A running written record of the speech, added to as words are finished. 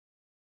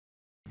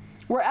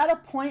We're at a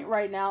point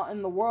right now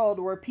in the world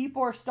where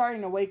people are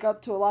starting to wake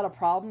up to a lot of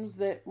problems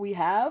that we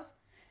have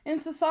in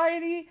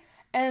society.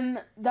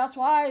 And that's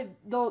why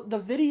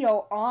the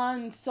video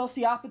on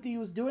sociopathy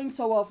was doing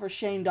so well for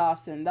Shane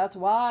Dawson. That's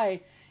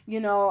why, you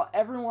know,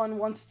 everyone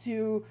wants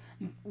to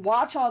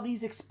watch all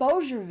these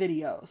exposure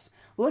videos,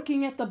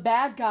 looking at the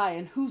bad guy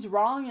and who's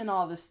wrong and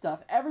all this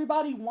stuff.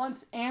 Everybody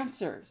wants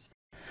answers.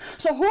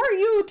 So who are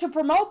you to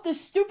promote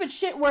this stupid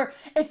shit where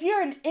if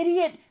you're an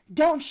idiot,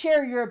 don't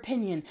share your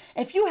opinion.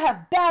 If you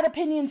have bad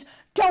opinions,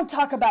 don't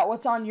talk about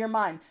what's on your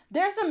mind.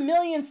 There's a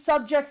million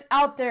subjects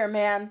out there,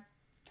 man.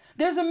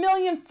 There's a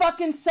million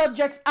fucking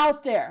subjects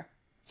out there.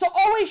 So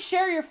always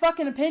share your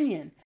fucking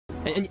opinion.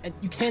 And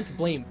you can't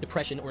blame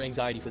depression or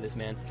anxiety for this,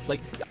 man. Like,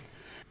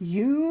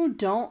 you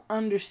don't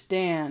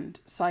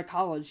understand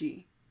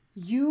psychology.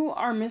 You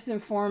are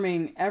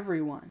misinforming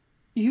everyone.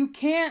 You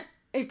can't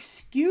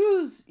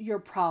excuse your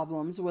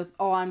problems with,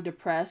 oh, I'm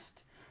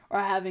depressed or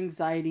I have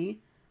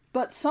anxiety.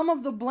 But some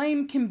of the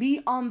blame can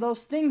be on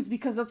those things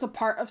because that's a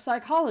part of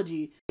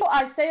psychology.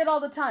 I say it all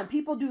the time.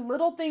 People do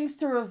little things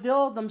to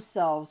reveal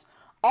themselves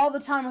all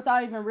the time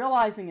without even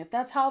realizing it.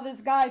 That's how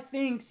this guy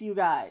thinks, you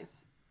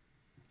guys.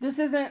 This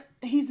isn't,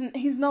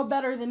 he's no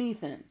better than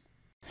Ethan.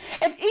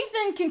 If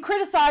Ethan can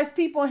criticize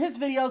people in his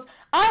videos,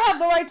 I have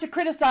the right to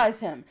criticize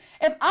him.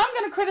 If I'm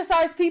going to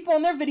criticize people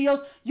in their videos,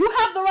 you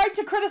have the right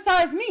to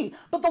criticize me.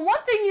 But the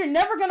one thing you're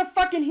never going to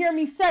fucking hear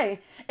me say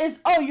is,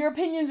 oh, your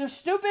opinions are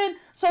stupid,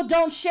 so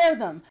don't share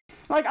them.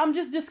 Like, I'm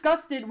just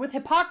disgusted with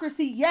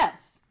hypocrisy,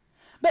 yes.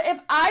 But if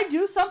I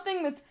do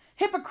something that's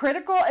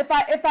hypocritical,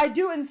 if I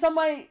do and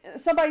somebody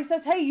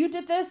says, hey, you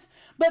did this,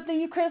 but then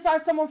you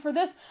criticize someone for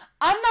this,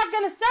 I'm not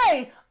going to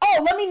say,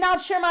 oh, let me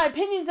not share my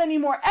opinions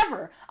anymore,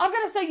 ever. I'm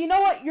going to say, you know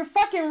what, you're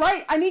fucking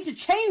right, I need to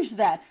change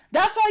that.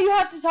 That's why you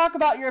have to talk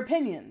about your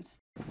opinions.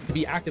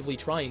 Be actively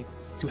trying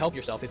to help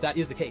yourself, if that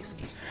is the case.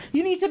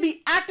 You need to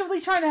be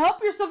actively trying to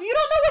help yourself. You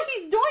don't know what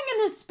he's doing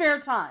in his spare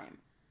time.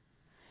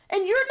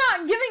 And you're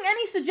not giving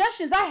any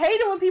suggestions. I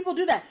hate it when people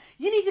do that.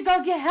 You need to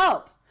go get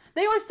help.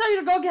 They always tell you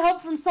to go get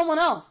help from someone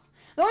else.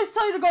 They always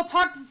tell you to go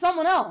talk to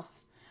someone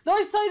else. They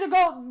always tell you to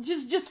go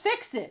just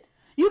fix it.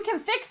 You can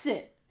fix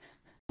it.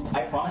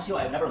 I promise you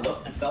I've never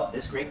looked and felt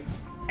this great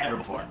ever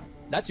before.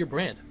 That's your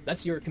brand.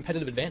 That's your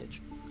competitive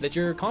advantage. That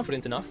you're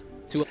confident enough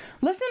to...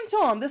 Listen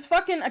to him, this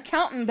fucking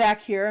accountant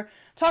back here,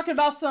 talking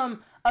about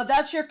some,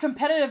 that's your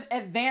competitive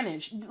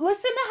advantage.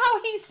 Listen to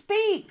how he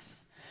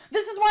speaks.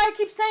 This is why I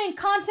keep saying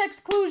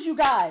context clues, you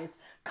guys.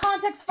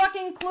 Context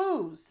fucking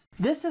clues.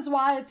 This is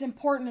why it's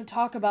important to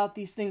talk about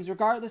these things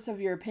regardless of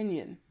your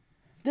opinion.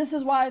 This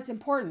is why it's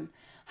important.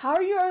 How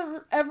are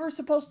you ever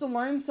supposed to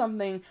learn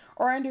something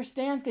or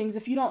understand things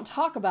if you don't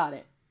talk about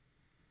it?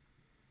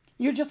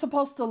 You're just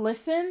supposed to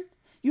listen?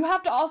 You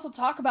have to also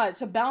talk about it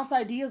to bounce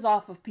ideas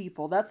off of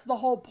people. That's the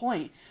whole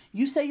point.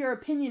 You say your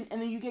opinion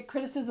and then you get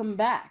criticism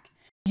back.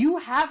 You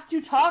have to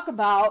talk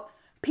about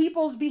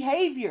people's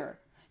behavior.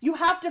 You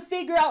have to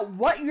figure out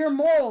what your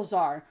morals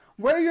are,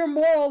 where your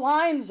moral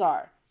lines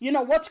are. You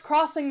know, what's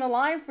crossing the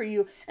line for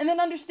you, and then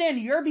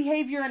understand your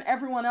behavior and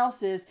everyone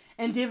else's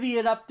and divvy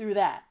it up through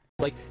that.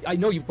 Like, I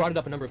know you've brought it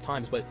up a number of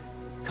times, but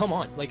come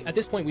on. Like, at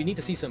this point, we need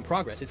to see some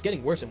progress. It's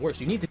getting worse and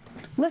worse. You need to...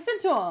 Listen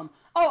to him.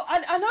 Oh,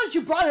 I noticed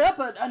you brought it up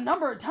a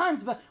number of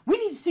times, but we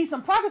need to see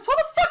some progress. Who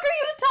the fuck are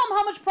you to tell him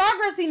how much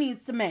progress he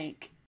needs to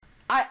make?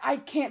 I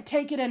can't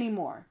take it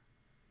anymore.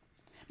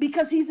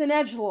 Because he's an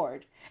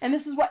edgelord, and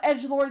this is what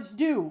edgelords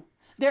do.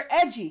 They're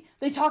edgy.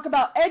 They talk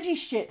about edgy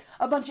shit,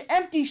 a bunch of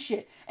empty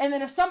shit. And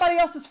then if somebody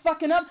else is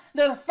fucking up,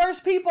 they're the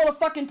first people to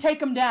fucking take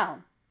them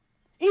down.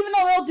 Even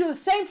though they'll do the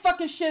same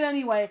fucking shit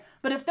anyway,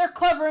 but if they're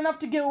clever enough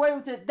to get away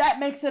with it, that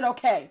makes it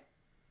okay.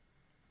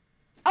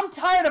 I'm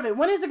tired of it.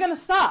 When is it gonna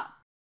stop?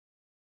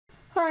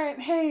 Alright,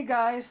 hey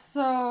guys,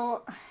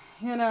 so,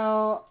 you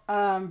know,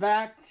 I'm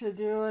back to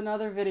do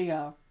another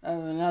video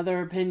of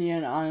another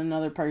opinion on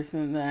another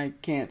person that I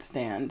can't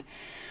stand.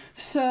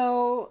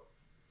 So...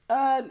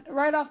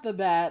 right off the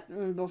bat,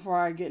 before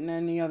I get into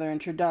any other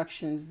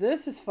introductions,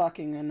 this is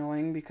fucking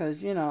annoying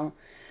because, you know,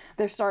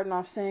 they're starting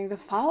off saying the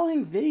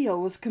following video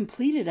was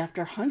completed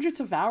after hundreds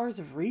of hours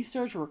of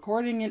research,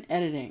 recording, and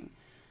editing.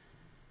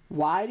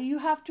 Why do you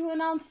have to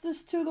announce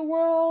this to the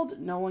world?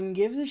 No one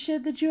gives a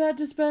shit that you had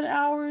to spend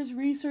hours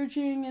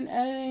researching and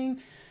editing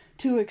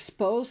to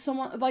expose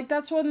someone. Like,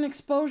 that's what an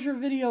exposure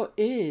video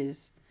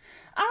is.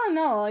 I don't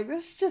know, like,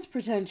 this is just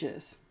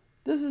pretentious.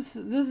 This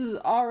is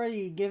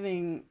already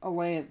giving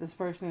away that this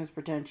person is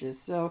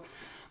pretentious. So,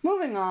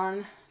 moving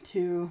on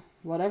to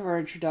whatever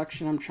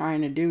introduction I'm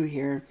trying to do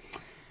here.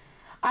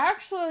 I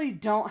actually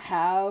don't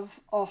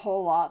have a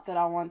whole lot that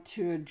I want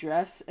to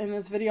address in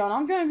this video, and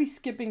I'm going to be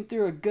skipping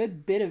through a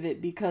good bit of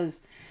it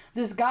because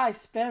this guy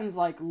spends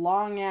like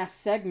long-ass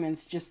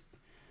segments just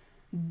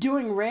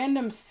doing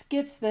random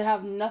skits that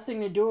have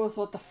nothing to do with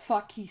what the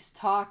fuck he's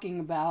talking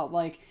about.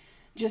 Like,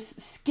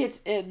 just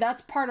skits.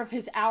 That's part of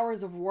his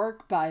hours of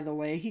work, by the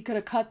way. He could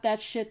have cut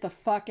that shit the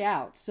fuck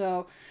out.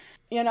 So,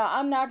 you know,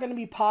 I'm not going to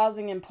be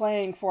pausing and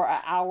playing for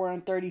an hour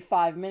and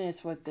 35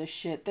 minutes with this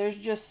shit. There's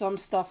just some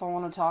stuff I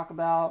want to talk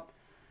about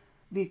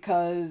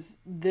because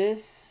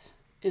this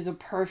is a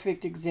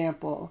perfect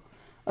example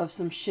of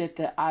some shit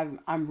that I'm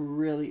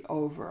really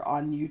over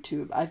on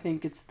YouTube. I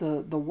think it's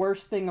the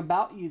worst thing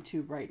about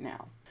YouTube right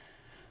now.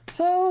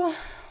 So,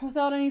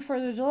 without any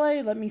further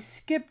delay, let me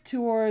skip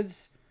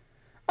towards...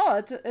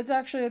 Oh, it's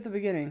actually at the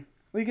beginning.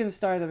 We can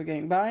start at the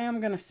beginning, but I am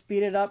going to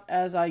speed it up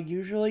as I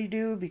usually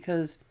do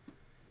because,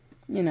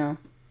 you know,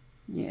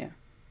 yeah.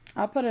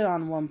 I'll put it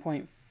on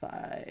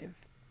 1.5.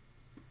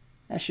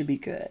 That should be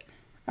good.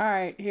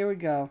 Alright, here we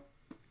go.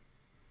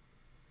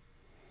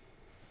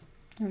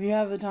 If you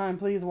have the time,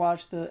 please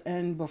watch the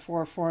end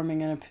before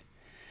forming an opinion.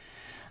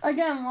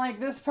 Again, like,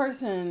 this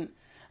person,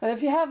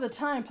 if you have the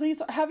time,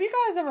 please... Have you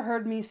guys ever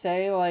heard me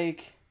say,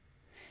 like,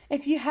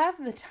 if you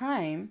have the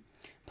time,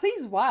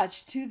 please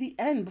watch to the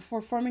end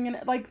before forming an...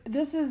 Like,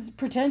 this is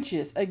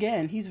pretentious.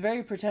 Again, he's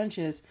very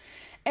pretentious.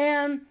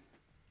 And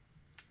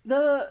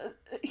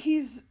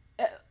he's...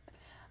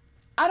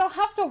 I don't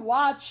have to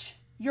watch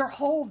your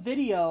whole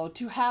video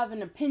to have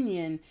an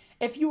opinion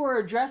if you are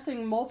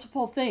addressing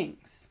multiple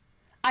things.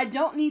 I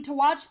don't need to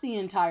watch the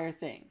entire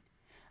thing.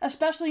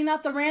 Especially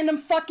not the random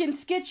fucking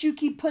skits you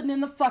keep putting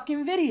in the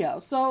fucking video.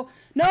 So,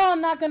 no,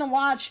 I'm not gonna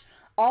watch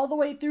all the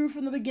way through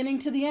from the beginning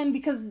to the end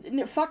because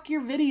fuck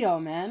your video,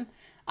 man.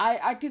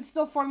 I could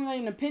still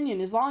formulate an opinion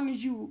as long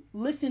as you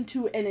listen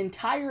to an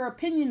entire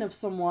opinion of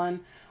someone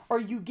or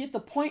you get the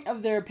point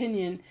of their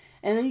opinion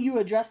and then you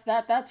address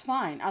that, that's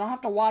fine. I don't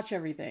have to watch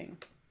everything.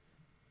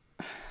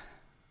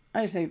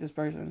 I just hate this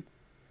person.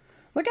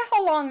 Look at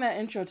how long that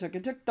intro took.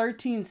 It took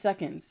 13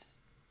 seconds.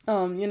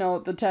 You know,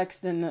 the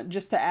text and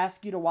just to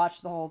ask you to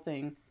watch the whole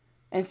thing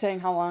and saying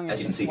how long it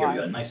As you can see here, we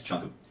got a nice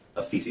chunk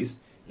of feces,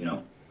 you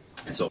know,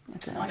 and so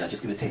now I gotta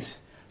just give it a taste.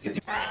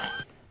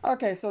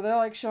 Okay, so they're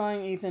like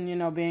showing Ethan, you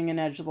know, being an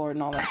edgelord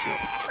and all that shit.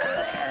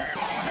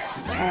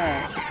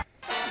 Alright.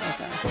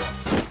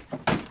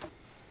 Okay.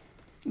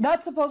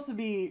 That's supposed to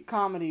be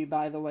comedy,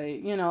 by the way.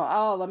 You know,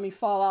 oh, let me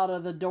fall out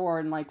of the door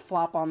and like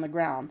flop on the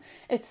ground.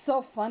 It's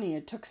so funny.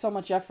 It took so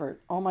much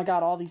effort. Oh my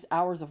god, all these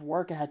hours of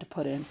work I had to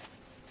put in.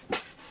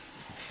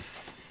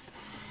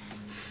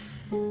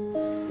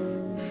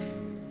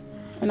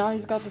 And now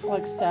he's got this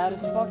like sad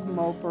as fuck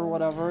mope or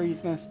whatever.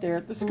 He's gonna stare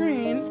at the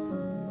screen.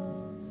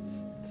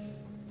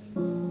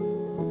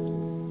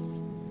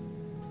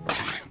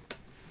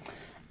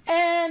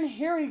 And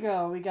here we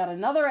go. We got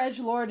another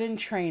edgelord in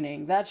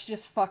training. That's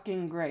just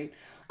fucking great.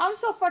 I'm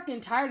so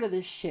fucking tired of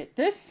this shit.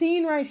 This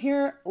scene right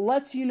here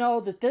lets you know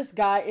that this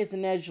guy is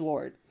an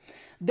edgelord.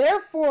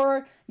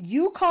 Therefore,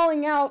 you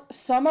calling out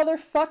some other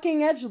fucking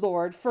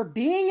edgelord for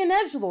being an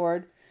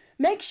edgelord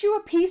makes you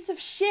a piece of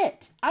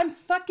shit. I'm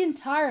fucking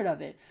tired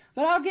of it.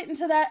 But I'll get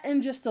into that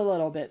in just a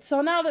little bit.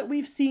 So now that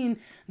we've seen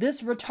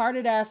this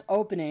retarded ass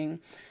opening,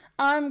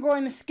 I'm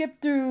going to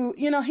skip through,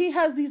 you know, he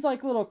has these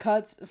like little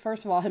cuts.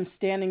 First of all, him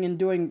standing and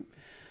doing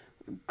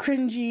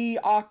cringy,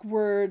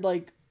 awkward,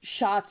 like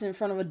shots in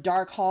front of a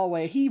dark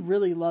hallway. He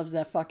really loves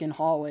that fucking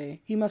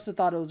hallway. He must have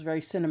thought it was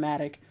very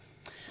cinematic.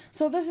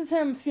 So this is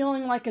him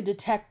feeling like a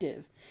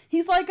detective.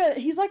 He's like a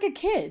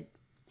kid.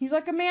 He's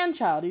like a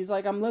man-child. He's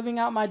like, I'm living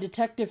out my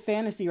detective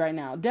fantasy right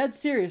now. Dead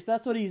serious.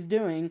 That's what he's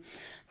doing.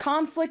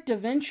 Conflict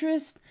of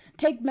interest.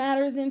 Take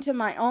matters into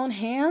my own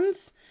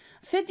hands.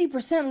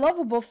 50%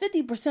 lovable,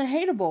 50%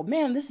 hateable.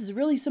 Man, this is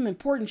really some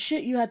important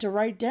shit you had to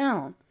write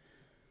down.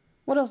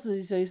 What else does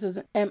he say? He says,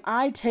 am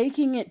I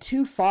taking it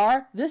too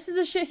far? This is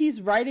the shit he's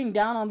writing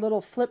down on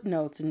little flip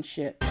notes and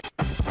shit.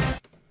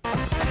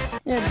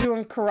 Yeah,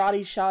 doing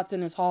karate shots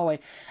in his hallway.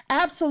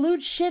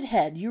 Absolute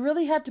shithead. You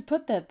really had to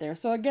put that there.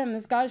 So again,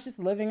 this guy's just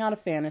living out a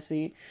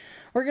fantasy.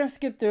 We're going to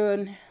skip through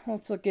and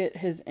let's look at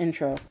his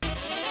intro.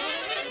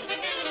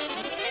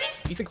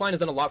 Ethan Klein has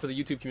done a lot for the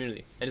YouTube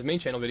community, and his main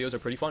channel videos are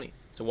pretty funny.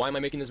 So why am I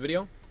making this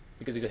video?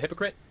 Because he's a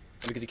hypocrite,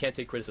 and because he can't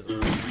take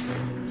criticism.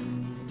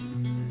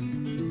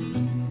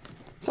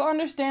 So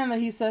understand that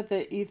he said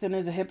that Ethan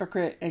is a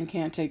hypocrite and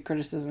can't take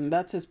criticism.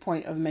 That's his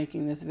point of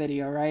making this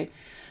video, right?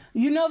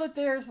 You know that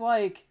there's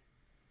like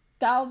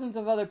thousands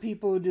of other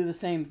people who do the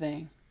same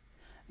thing.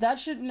 That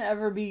shouldn't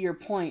ever be your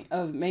point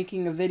of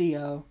making a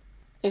video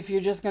if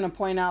you're just going to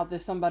point out that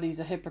somebody's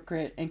a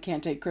hypocrite and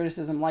can't take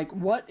criticism. Like,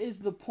 what is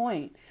the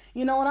point?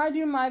 You know, when I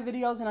do my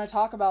videos and I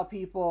talk about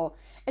people,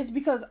 it's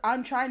because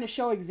I'm trying to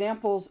show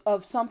examples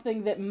of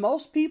something that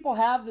most people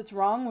have that's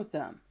wrong with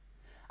them.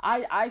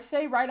 I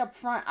say right up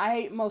front, I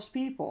hate most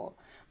people.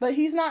 But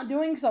he's not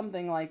doing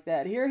something like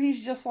that. Here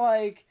he's just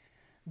like,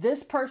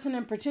 this person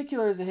in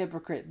particular is a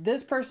hypocrite.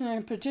 This person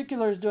in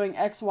particular is doing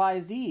X,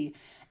 Y, Z.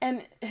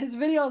 And his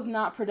video is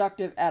not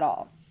productive at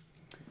all.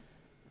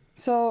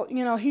 So,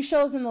 you know, he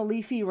shows in the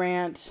Leafy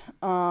rant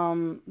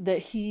that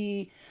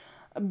he,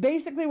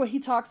 basically what he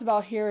talks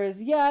about here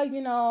is, yeah,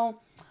 you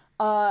know,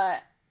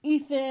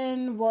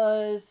 Ethan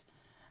was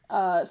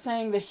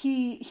saying that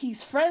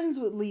he's friends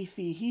with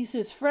Leafy. He's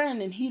his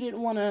friend, and he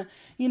didn't want to,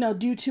 you know,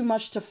 do too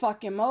much to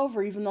fuck him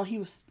over, even though he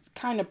was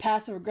kind of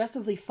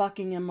passive-aggressively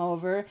fucking him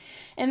over.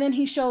 And then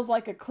he shows,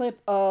 like, a clip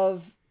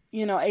of,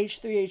 you know,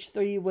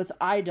 H3H3 with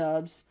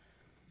iDubbbz,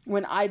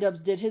 when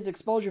iDubbbz did his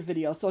exposure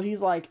video. So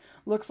he's like,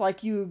 looks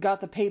like you got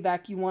the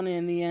payback you wanted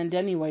in the end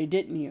anyway,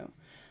 didn't you?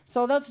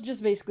 So that's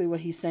just basically what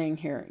he's saying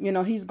here. You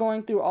know, he's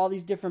going through all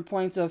these different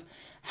points of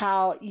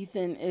how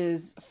Ethan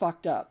is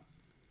fucked up.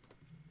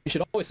 You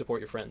should always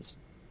support your friends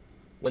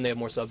when they have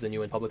more subs than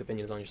you and public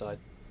opinion is on your side.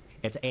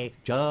 It's a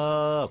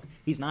joke.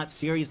 He's not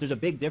serious. There's a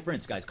big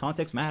difference, guys.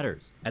 Context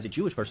matters. As a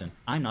Jewish person,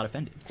 I'm not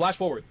offended. Flash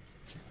forward.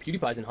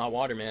 PewDiePie's in hot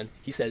water, man.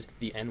 He said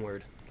the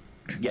N-word.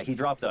 Yeah, he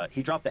dropped the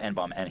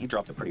N-bomb, and he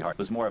dropped it pretty hard. It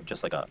was more of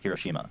just like a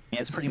Hiroshima.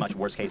 It's pretty much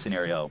worst case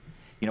scenario,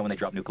 you know, when they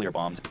drop nuclear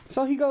bombs.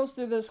 So he goes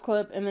through this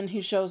clip, and then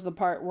he shows the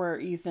part where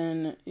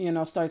Ethan, you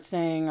know, starts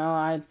saying,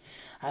 oh,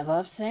 I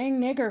love saying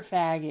nigger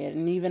faggot.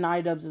 And even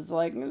iDubbbz is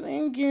like, I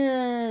think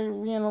you're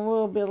being a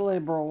little bit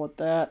liberal with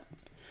that.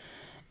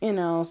 You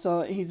know,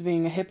 so he's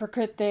being a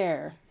hypocrite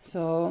there.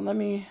 So let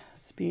me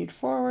speed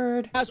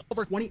forward. Has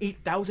over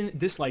 28,000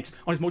 dislikes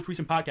on his most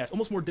recent podcast.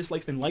 Almost more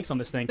dislikes than likes on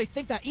this thing. They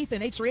think that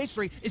Ethan,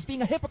 H3H3, is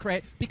being a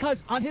hypocrite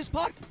because on his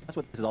podcast... That's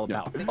what this is all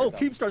about. Oh,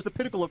 Keemstar's the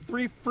pinnacle of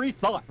free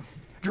thought.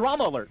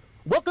 Drama alert.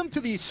 Welcome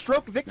to the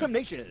stroke victim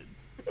nation.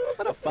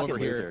 What a fucking Over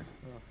here.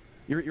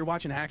 loser. You're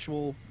watching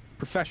actual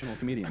professional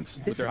comedians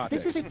with their hot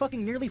This takes. is a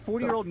fucking nearly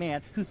 40-year-old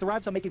man who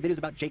thrives on making videos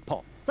about Jake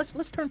Paul.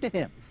 Let's turn to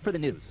him for the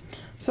news.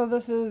 So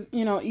this is,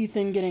 you know,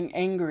 Ethan getting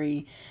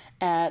angry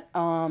at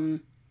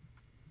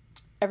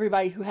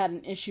everybody who had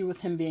an issue with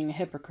him being a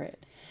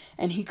hypocrite.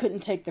 And he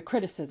couldn't take the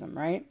criticism,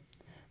 right?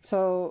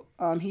 So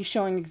he's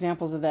showing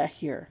examples of that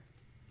here.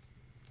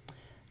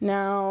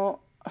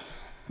 Now,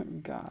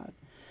 God.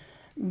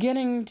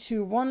 Getting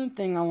to one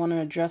thing I want to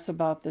address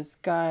about this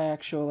guy,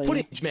 actually.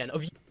 Footage, man,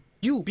 of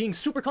you being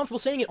super comfortable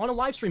saying it on a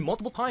live stream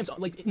multiple times.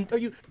 Like, are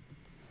you...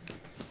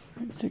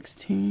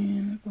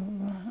 16, blah,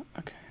 blah.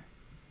 Okay.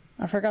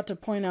 I forgot to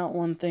point out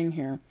one thing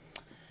here.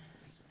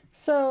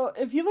 So,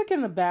 if you look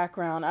in the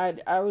background,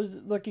 I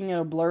was looking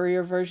at a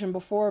blurrier version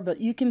before, but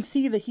you can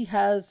see that he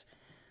has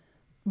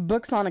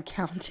books on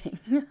accounting.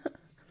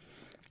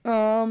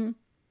 You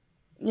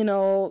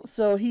know,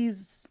 so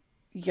he's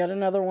yet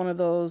another one of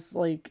those,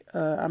 like,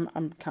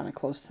 I'm kind of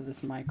close to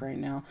this mic right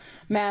now.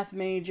 Math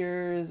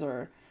majors,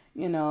 or,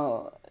 you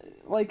know,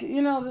 like,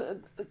 you know,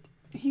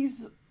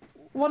 he's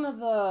one of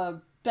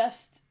the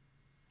best,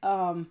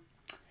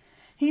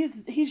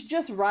 he's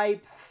just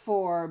ripe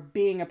for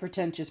being a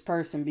pretentious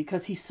person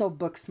because he's so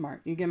book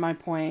smart. You get my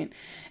point?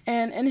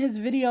 And in his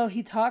video,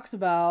 he talks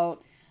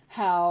about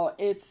how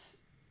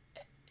it's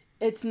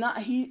not,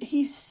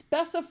 he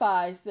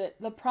specifies that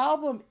the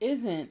problem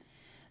isn't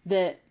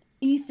that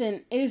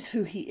Ethan is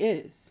who he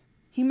is.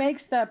 He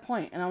makes that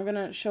point, and I'm going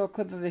to show a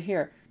clip of it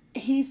here.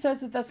 He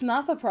says that that's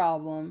not the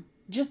problem.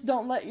 Just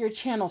don't let your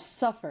channel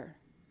suffer.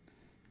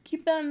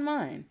 Keep that in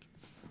mind.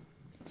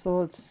 So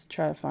let's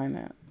try to find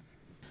that.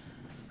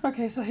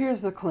 Okay, so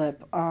here's the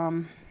clip.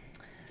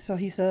 So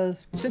he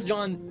says... Since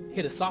John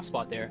hit a soft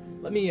spot there,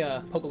 let me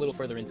poke a little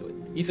further into it.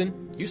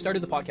 Ethan, you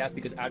started the podcast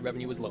because ad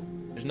revenue was low.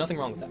 There's nothing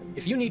wrong with that.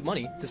 If you need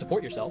money to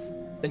support yourself,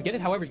 then get it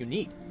however you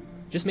need.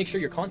 Just make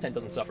sure your content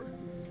doesn't suffer.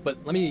 But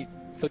let me...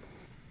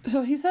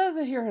 So he says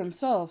it here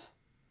himself.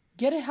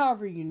 Get it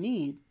however you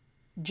need.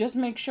 Just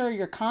make sure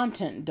your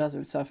content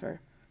doesn't suffer.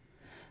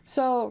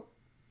 So,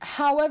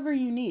 however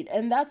you need.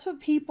 And that's what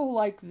people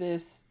like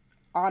this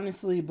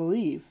honestly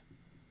believe.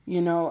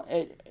 You know,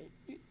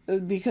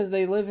 because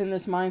they live in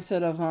this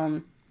mindset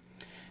of,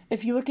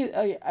 if you look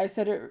at, I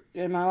said it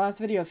in my last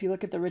video, if you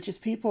look at the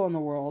richest people in the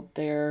world,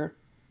 they're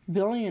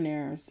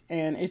billionaires.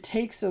 And it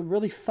takes a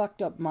really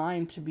fucked up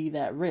mind to be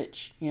that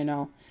rich, you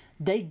know.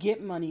 They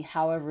get money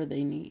however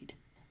they need.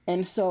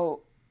 And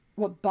so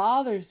what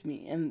bothers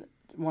me, and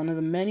one of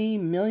the many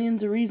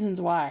millions of reasons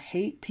why I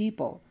hate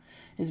people,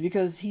 is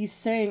because he's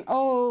saying,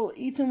 oh,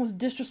 Ethan was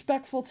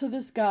disrespectful to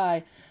this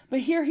guy,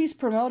 but here he's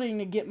promoting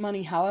to get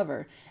money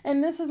however.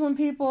 And this is when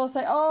people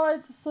say, oh,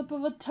 it's a slip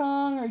of a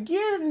tongue, or you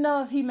didn't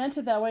know if he meant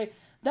it that way.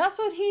 That's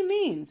what he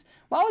means.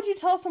 Why would you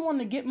tell someone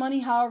to get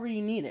money however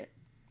you need it?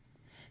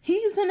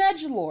 He's an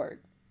edgelord.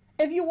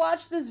 If you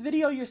watch this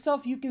video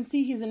yourself, you can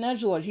see he's an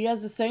edgelord. He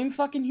has the same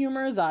fucking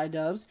humor as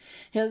iDubbbz.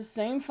 He has the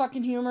same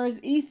fucking humor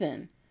as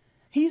Ethan.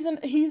 He's an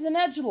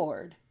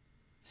edgelord.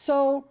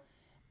 So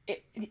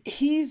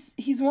he's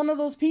one of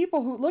those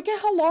people who, look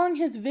at how long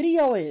his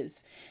video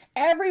is.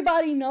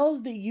 Everybody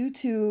knows that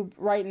YouTube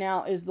right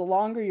now is, the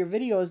longer your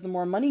video is, the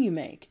more money you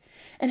make.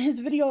 And his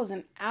video is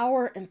 1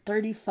 hour and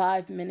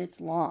 35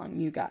 minutes long,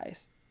 you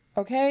guys.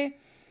 Okay?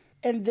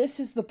 And this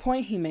is the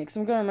point he makes.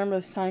 I'm going to remember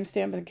this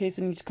timestamp in case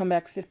it needs to come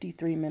back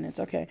 53 minutes.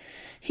 Okay.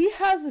 He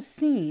has a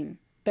scene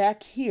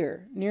back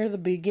here near the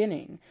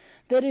beginning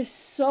that is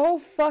so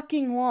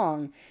fucking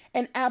long,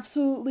 and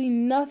absolutely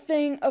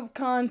nothing of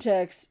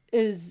context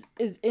is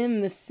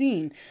in the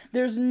scene.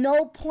 There's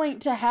no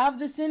point to have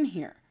this in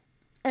here.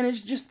 And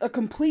it's just a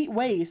complete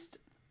waste,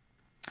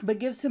 but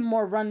gives him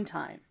more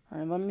runtime. All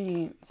right, let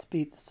me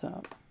speed this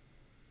up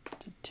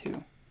to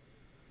 2.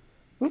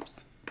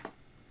 Oops.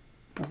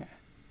 Okay.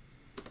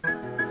 You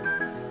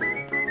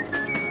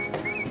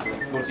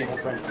want to see an old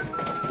friend?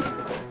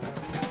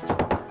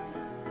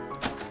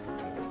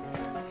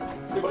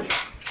 Hey, buddy.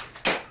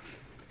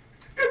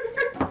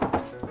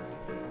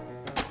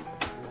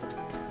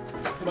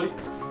 buddy.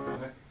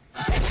 Okay.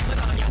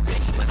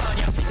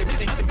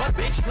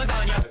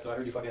 So I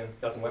heard you fucking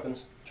got some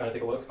weapons. Trying to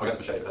take a look. Oh, that's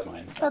machete. That's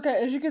mine.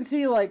 Okay, as you can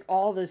see, like,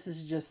 all this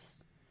is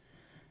just...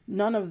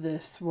 None of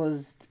this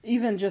was...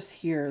 Even just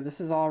here,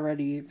 this is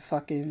already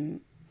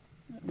fucking...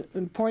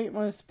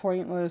 Pointless,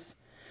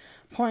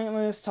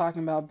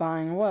 talking about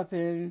buying a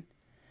weapon.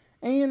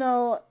 And, you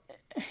know,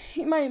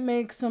 he might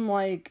make some,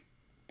 like,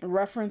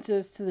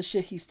 references to the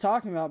shit he's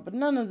talking about, but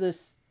none of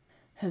this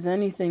has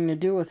anything to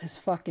do with his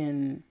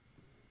fucking...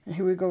 And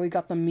here we go, we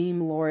got the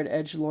meme lord,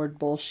 edgelord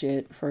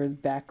bullshit for his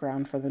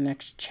background for the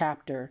next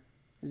chapter.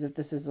 As if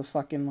this is a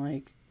fucking,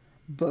 like,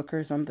 book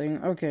or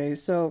something. Okay,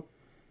 so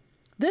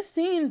this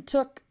scene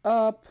took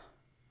up...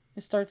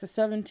 It starts at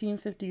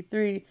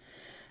 17:53.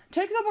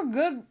 Takes up a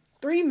good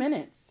 3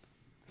 minutes.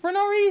 For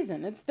no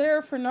reason. It's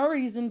there for no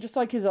reason, just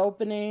like his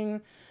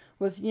opening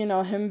with, you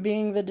know, him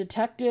being the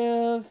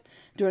detective,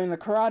 doing the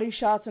karate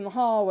shots in the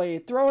hallway,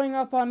 throwing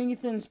up on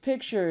Ethan's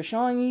picture,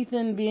 showing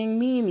Ethan being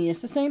memey.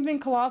 It's the same thing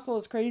Colossal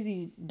is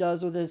Crazy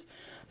does with his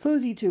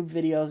FuziTube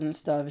videos and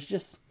stuff. It's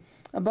just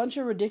a bunch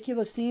of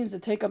ridiculous scenes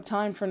that take up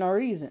time for no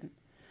reason.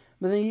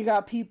 But then you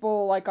got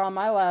people, like on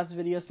my last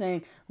video,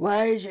 saying,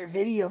 why is your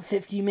video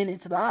 50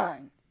 minutes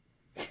long?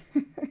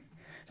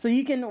 So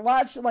you can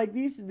watch, like,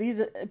 these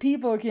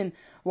people can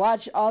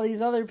watch all these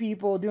other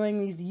people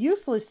doing these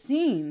useless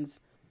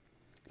scenes,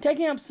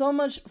 taking up so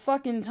much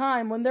fucking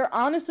time when they're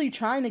honestly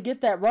trying to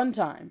get that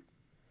runtime.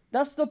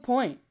 That's the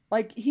point.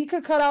 Like, he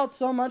could cut out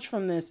so much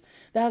from this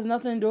that has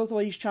nothing to do with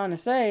what he's trying to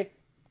say,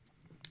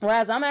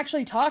 whereas I'm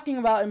actually talking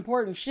about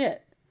important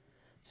shit.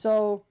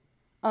 So,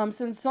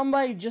 since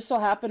somebody just so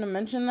happened to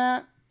mention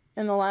that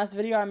in the last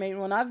video I made,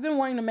 when I've been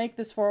wanting to make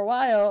this for a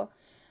while,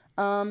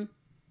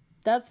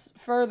 that's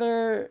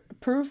further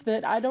proof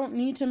that I don't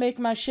need to make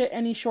my shit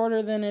any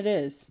shorter than it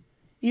is.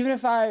 Even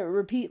if I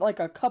repeat like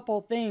a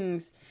couple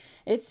things,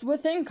 it's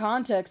within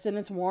context and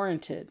it's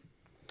warranted.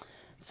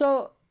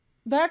 So,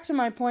 back to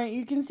my point,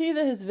 you can see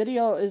that his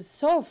video is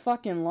so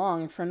fucking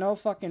long for no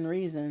fucking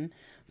reason,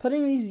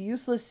 putting these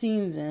useless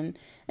scenes in,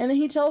 and then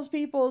he tells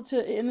people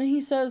to, and then he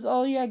says,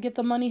 oh yeah, get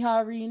the money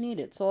however you need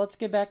it. So let's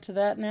get back to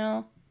that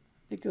now.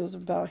 I think it was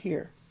about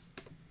here.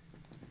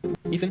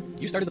 Ethan,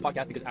 you started the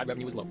podcast because ad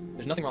revenue was low.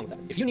 There's nothing wrong with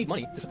that. If you need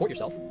money to support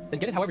yourself, then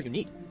get it however you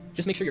need.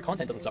 Just make sure your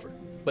content doesn't suffer.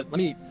 But let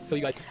me fill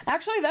you guys...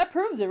 Actually, that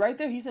proves it right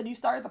there. He said you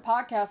started the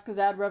podcast because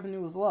ad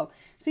revenue was low.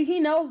 See, he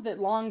knows that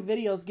long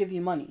videos give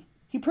you money.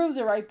 He proves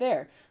it right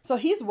there. So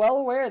he's well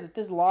aware that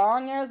this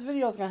long-ass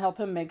video is going to help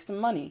him make some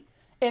money.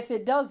 If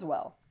it does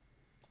well.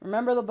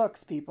 Remember the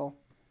books, people.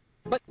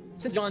 But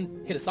since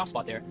John hit a soft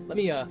spot there, let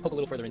me poke a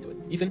little further into it.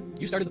 Ethan,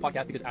 you started the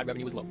podcast because ad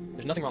revenue was low.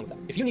 There's nothing wrong with that.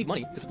 If you need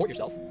money to support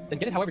yourself, then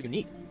get it however you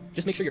need.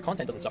 Just make sure your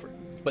content doesn't suffer.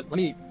 But let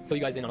me fill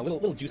you guys in on a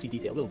little juicy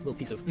detail, little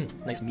piece of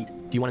nice meat.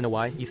 Do you want to know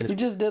why Ethan is... You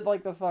just did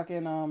like the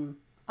fucking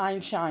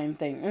Einstein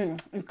thing.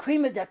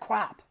 Cream of the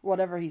crop.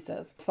 Whatever he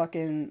says.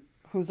 Fucking,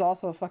 who's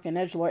also a fucking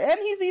edgelord. And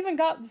he's even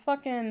got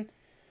fucking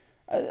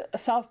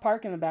South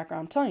Park in the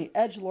background. I'm telling you,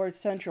 edgelord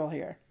central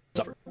here.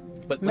 Suffer.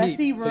 But let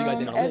Messy me fill you guys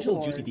in on a little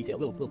edgelord. juicy detail,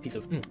 little piece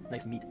of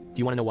nice meat. Do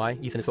you want to know why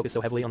Ethan is focused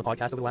so heavily on the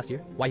podcast over the last year?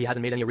 Why he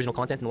hasn't made any original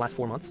content in the last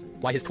 4 months?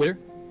 Why his Twitter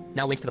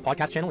now links to the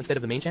podcast channel instead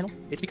of the main channel?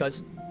 It's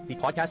because the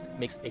podcast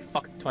makes a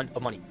fuck ton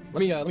of money. Let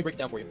me break it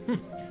down for you.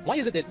 Why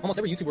is it that almost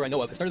every YouTuber I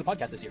know of has started a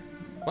podcast this year?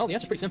 Well, the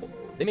answer's pretty simple.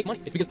 They make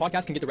money. It's because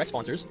podcasts can get direct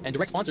sponsors, and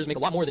direct sponsors make a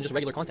lot more than just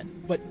regular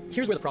content. But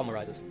here's where the problem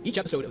arises. Each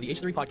episode of the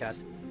H3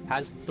 podcast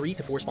has 3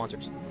 to 4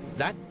 sponsors.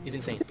 That is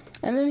insane.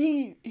 And then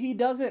he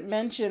doesn't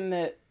mention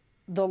that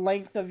the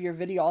length of your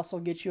video also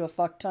gets you a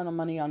fuck ton of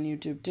money on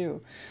YouTube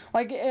too.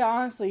 Like, it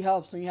honestly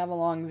helps when you have a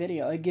long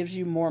video. It gives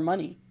you more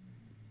money.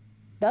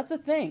 That's a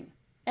thing.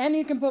 And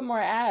you can put more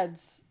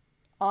ads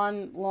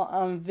on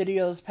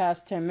videos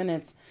past 10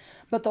 minutes.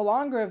 But the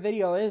longer a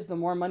video is, the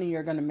more money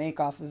you're going to make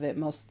off of it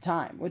most of the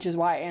time. Which is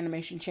why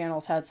animation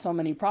channels had so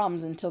many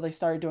problems until they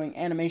started doing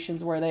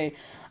animations where they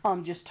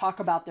just talk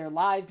about their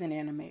lives and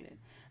animate it.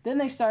 Then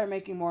they started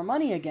making more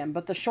money again.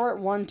 But the short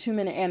 1-2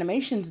 minute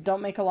animations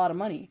don't make a lot of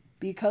money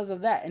because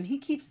of that. And he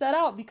keeps that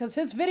out because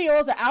his video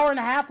is 1.5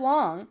 hours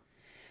long.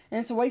 And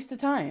it's a waste of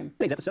time.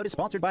 Today's episode is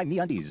sponsored by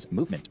MeUndies,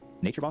 Movement,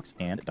 NatureBox,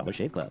 and Dollar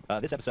Shave Club.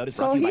 This episode is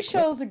brought to you by... So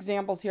he shows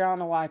examples here. I don't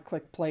know why I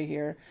clicked play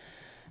here.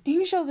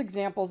 He shows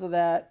examples of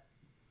that.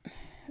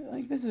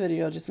 Like, this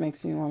video just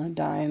makes me want to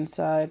die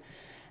inside.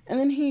 And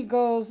then he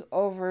goes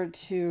over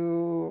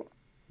to...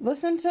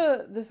 Listen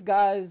to this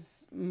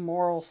guy's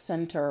moral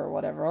center or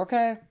whatever,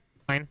 okay?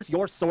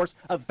 Your source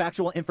of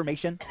factual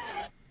information.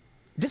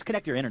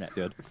 Disconnect your internet,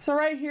 dude. So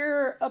right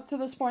here, up to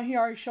this point, he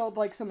already showed,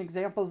 like, some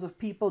examples of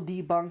people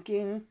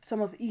debunking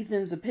some of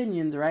Ethan's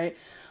opinions, right?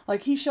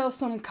 Like, he shows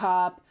some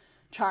cop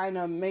trying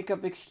to make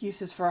up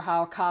excuses for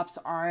how cops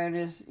aren't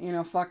as, you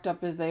know, fucked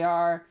up as they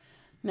are.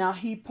 Now,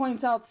 he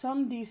points out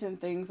some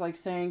decent things, like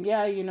saying,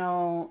 yeah, you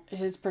know,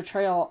 his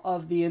portrayal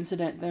of the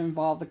incident that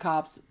involved the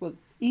cops with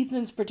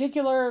Ethan's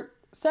particular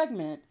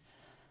segment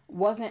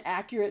wasn't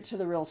accurate to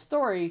the real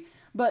story,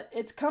 but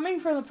it's coming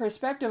from the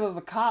perspective of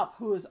a cop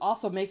who is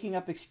also making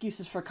up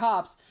excuses for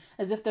cops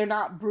as if they're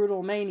not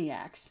brutal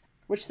maniacs,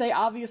 which they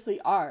obviously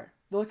are.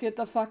 Look at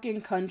the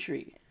fucking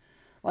country.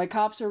 Like,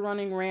 cops are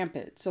running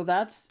rampant. So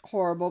that's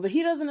horrible. But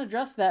he doesn't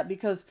address that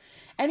because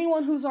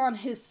anyone who's on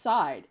his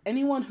side,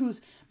 anyone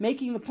who's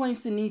making the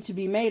points that need to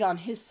be made on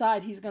his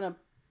side, he's going to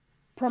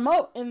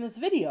promote in this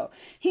video.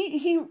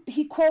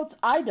 He quotes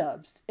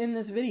iDubbbz in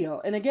this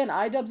video. And again,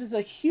 iDubbbz is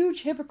a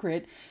huge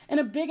hypocrite and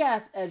a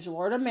big-ass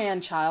edgelord, a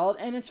man-child,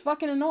 and it's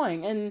fucking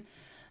annoying. And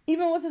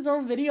even with his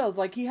own videos,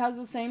 like, he has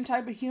the same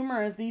type of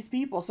humor as these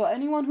people. So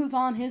anyone who's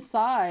on his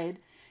side,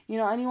 you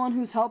know, anyone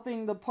who's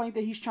helping the point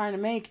that he's trying to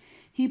make,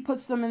 he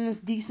puts them in this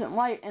decent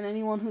light, and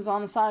anyone who's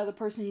on the side of the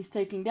person he's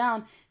taking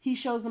down, he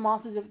shows them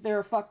off as if they're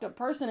a fucked up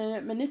person, and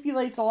it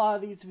manipulates a lot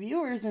of these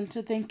viewers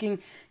into thinking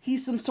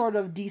he's some sort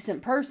of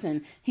decent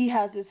person. He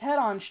has his head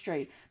on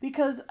straight.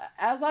 Because,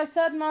 as I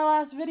said in my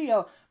last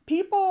video,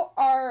 people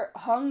are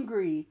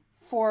hungry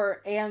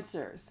for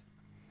answers.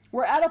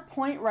 We're at a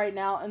point right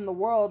now in the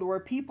world where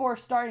people are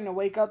starting to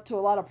wake up to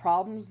a lot of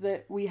problems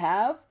that we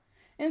have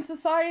in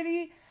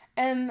society.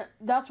 And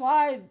that's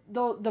why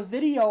the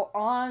video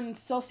on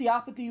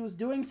sociopathy was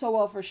doing so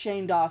well for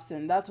Shane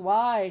Dawson. That's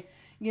why,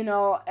 you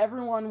know,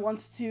 everyone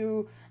wants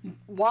to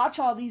watch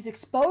all these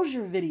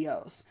exposure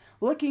videos,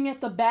 looking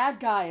at the bad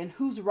guy and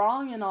who's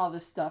wrong and all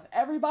this stuff.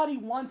 Everybody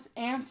wants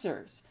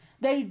answers.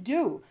 They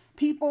do.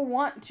 People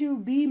want to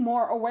be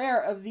more aware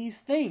of these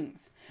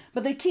things.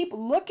 But they keep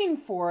looking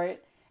for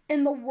it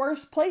in the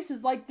worst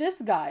places, like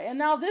this guy. And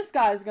now this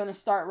guy is going to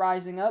start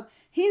rising up.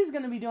 He's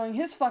going to be doing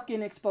his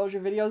fucking exposure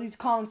videos. He's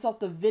calling himself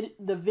the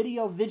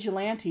video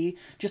vigilante,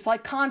 just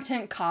like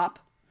Content Cop.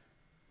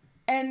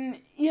 And,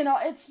 you know,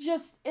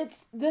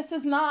 this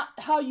is not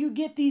how you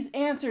get these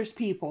answers,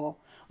 people.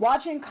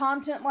 Watching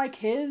content like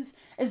his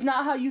is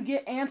not how you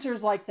get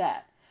answers like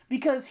that.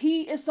 Because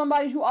he is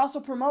somebody who also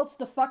promotes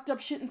the fucked up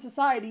shit in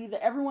society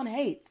that everyone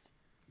hates.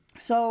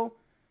 So,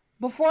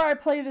 before I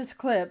play this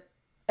clip,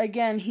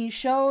 again, he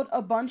showed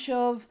a bunch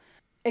of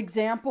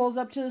examples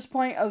up to this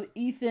point of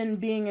Ethan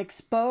being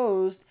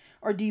exposed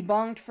or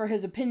debunked for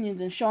his opinions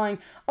and showing,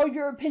 oh,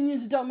 your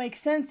opinions don't make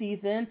sense,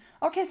 Ethan.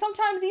 Okay,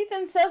 sometimes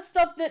Ethan says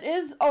stuff that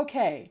is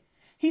okay.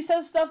 He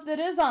says stuff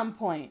that is on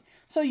point.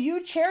 So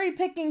you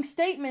cherry-picking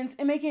statements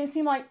and making it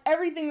seem like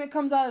everything that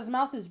comes out of his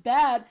mouth is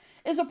bad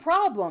is a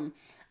problem.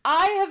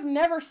 I have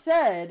never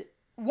said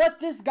what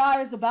this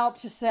guy is about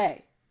to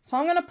say. So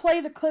I'm going to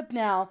play the clip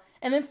now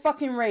and then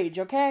fucking rage,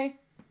 okay?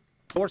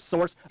 Your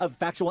source of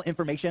factual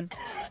information.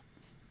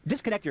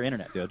 Disconnect your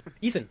internet, dude.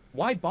 Ethan,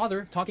 why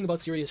bother talking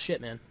about serious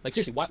shit, man? Like,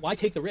 seriously, why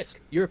take the risk?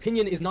 Your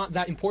opinion is not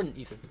that important,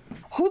 Ethan.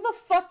 Who the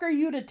fuck are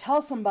you to tell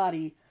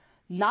somebody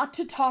not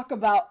to talk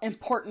about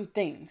important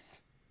things?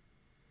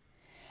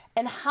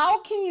 And how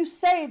can you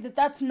say that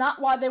that's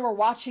not why they were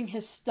watching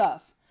his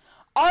stuff?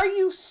 Are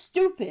you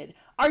stupid?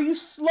 Are you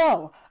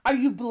slow? Are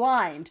you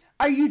blind?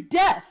 Are you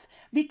deaf?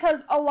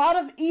 Because a lot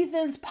of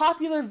Ethan's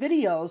popular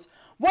videos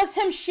was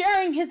him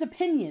sharing his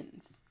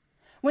opinions.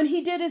 When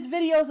he did his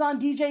videos on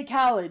DJ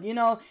Khaled, you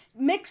know,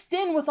 mixed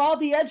in with all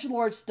the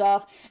edgelord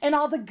stuff and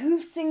all the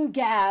goofs and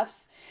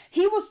gaffs,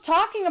 he was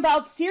talking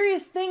about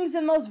serious things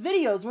in those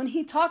videos. When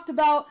he talked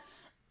about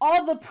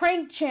all the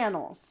prank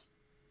channels,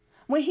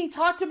 when he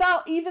talked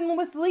about even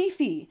with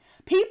Leafy,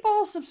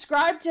 people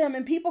subscribed to him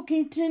and people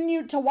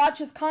continued to watch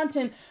his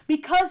content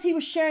because he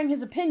was sharing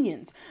his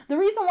opinions. The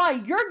reason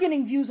why you're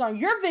getting views on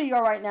your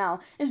video right now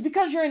is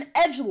because you're an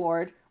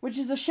edgelord, which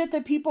is a shit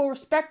that people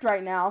respect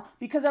right now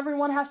because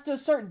everyone has to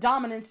assert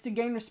dominance to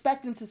gain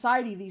respect in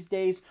society these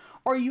days,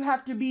 or you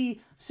have to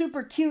be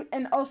super cute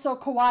and oh so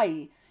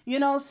kawaii. You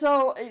know,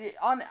 so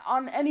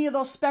on any of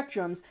those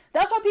spectrums,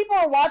 that's why people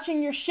are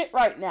watching your shit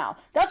right now.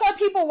 That's why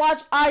people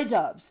watch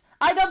iDubbbz.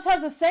 iDubbbz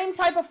has the same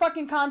type of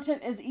fucking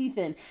content as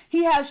Ethan.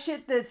 He has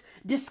shit that's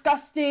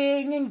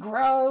disgusting and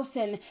gross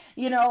and,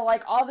 you know,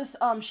 like all this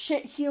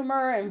shit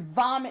humor and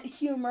vomit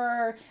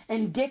humor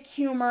and dick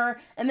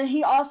humor. And then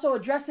he also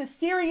addresses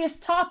serious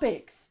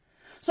topics.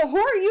 So who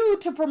are you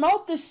to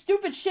promote this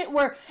stupid shit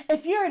where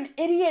if you're an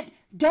idiot,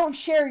 don't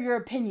share your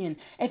opinion.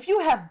 If you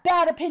have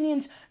bad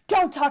opinions,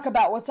 don't talk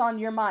about what's on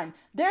your mind.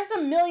 There's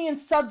a million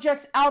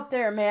subjects out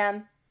there,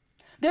 man.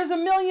 There's a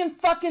million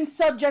fucking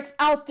subjects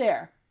out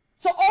there.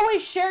 So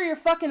always share your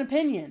fucking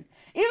opinion.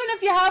 Even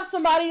if you have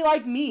somebody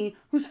like me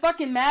who's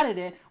fucking mad at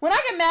it. When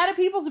I get mad at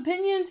people's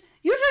opinions,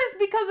 usually it's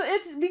because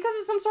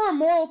it's some sort of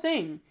moral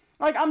thing.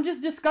 Like, I'm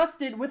just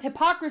disgusted with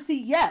hypocrisy,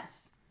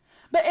 yes.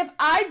 But if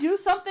I do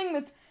something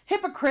that's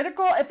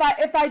hypocritical,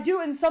 if I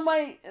do and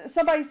somebody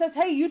says,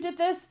 hey, you did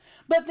this,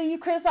 but then you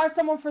criticize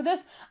someone for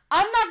this,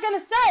 I'm not going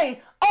to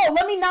say, oh,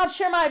 let me not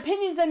share my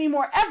opinions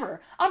anymore, ever.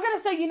 I'm going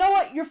to say, you know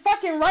what, you're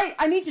fucking right,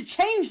 I need to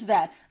change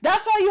that.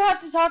 That's why you have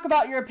to talk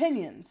about your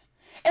opinions.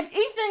 If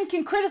Ethan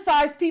can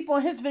criticize people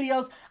in his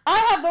videos, I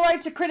have the right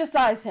to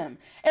criticize him.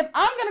 If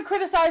I'm going to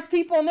criticize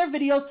people in their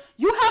videos,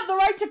 you have the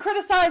right to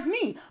criticize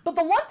me. But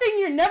the one thing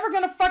you're never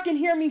going to fucking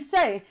hear me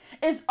say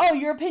is, oh,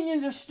 your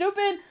opinions are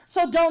stupid,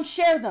 so don't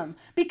share them.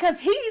 Because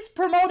he's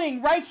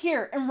promoting right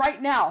here and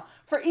right now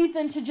for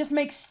Ethan to just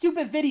make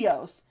stupid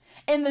videos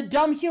and the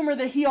dumb humor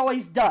that he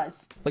always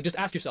does. Like, just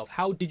ask yourself,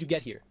 how did you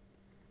get here?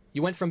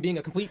 You went from being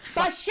a complete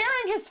by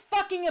sharing his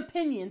fucking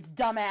opinions,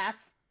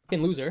 dumbass.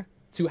 fucking loser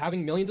to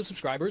having millions of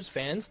subscribers,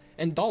 fans,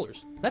 and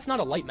dollars. That's not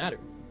a light matter.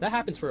 That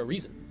happens for a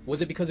reason.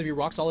 Was it because of your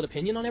rock-solid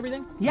opinion on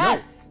everything?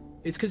 Yes. No.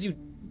 It's because you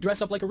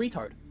dress up like a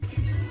retard.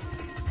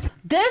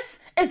 This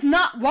is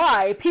not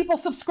why people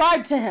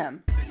subscribe to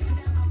him.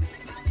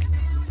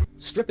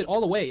 Strip it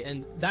all away,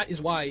 and that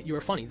is why you're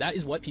funny. That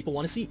is what people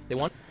want to see. They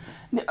want...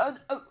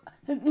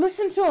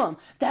 Listen to him.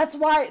 That's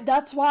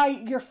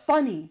why you're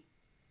funny.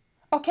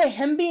 Okay,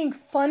 him being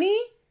funny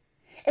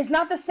is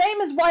not the same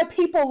as why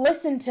people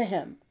listen to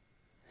him.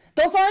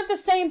 Those aren't the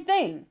same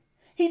thing.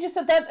 He just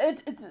said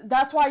that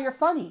that's why you're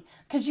funny.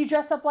 Because you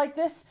dress up like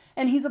this,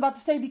 and he's about to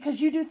say because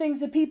you do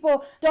things that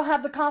people don't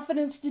have the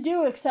confidence to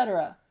do,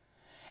 etc.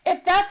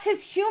 If that's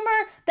his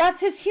humor, that's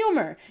his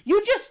humor.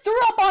 You just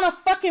threw up on a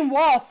fucking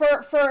wall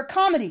for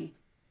comedy.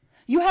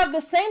 You have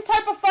the same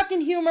type of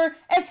fucking humor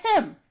as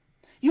him.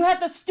 You had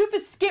the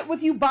stupid skit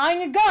with you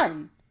buying a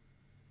gun.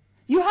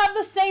 You have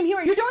the same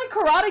humor. You're doing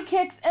karate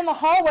kicks in the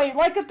hallway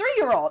like a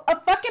 3-year-old. A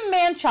fucking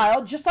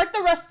man-child, just like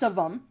the rest of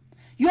them.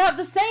 You have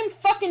the same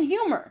fucking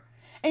humor.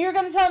 And you're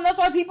going to tell him that's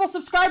why people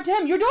subscribe to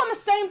him. You're doing the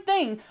same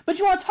thing, but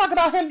you want to talk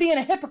about him being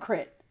a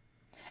hypocrite.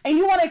 And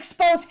you want to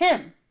expose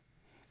him.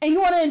 And you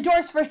want to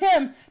endorse for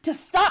him to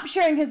stop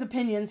sharing his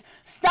opinions,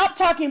 stop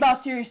talking about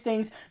serious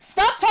things,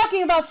 stop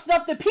talking about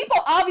stuff that people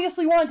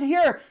obviously wanted to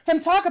hear him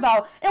talk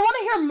about and want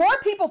to hear more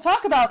people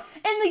talk about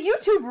in the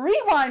YouTube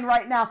rewind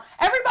right now.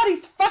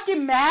 Everybody's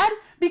fucking mad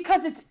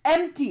because it's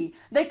empty.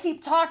 They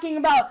keep talking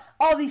about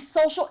all these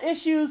social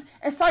issues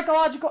and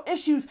psychological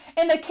issues,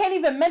 and they can't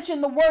even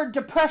mention the word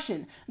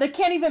depression. They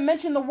can't even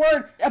mention the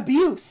word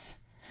abuse.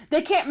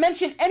 They can't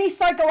mention any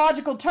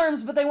psychological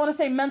terms, but they want to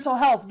say mental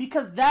health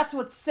because that's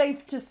what's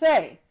safe to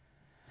say.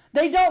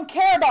 They don't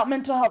care about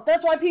mental health.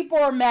 That's why people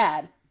are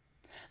mad.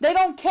 They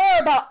don't care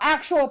about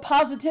actual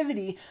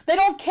positivity. They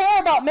don't care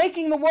about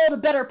making the world a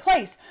better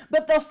place.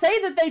 But they'll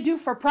say that they do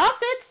for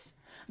profits.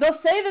 They'll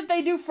say that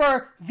they do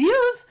for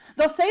views.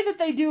 They'll say that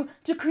they do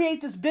to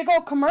create this big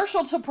old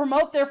commercial to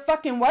promote their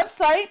fucking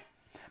website.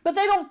 But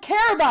they don't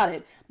care about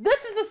it.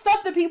 This is the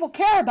stuff that people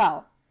care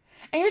about.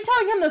 And you're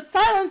telling him to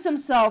silence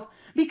himself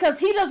because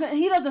he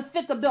doesn't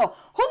fit the bill.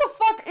 Who the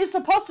fuck is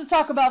supposed to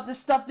talk about this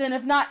stuff then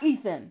if not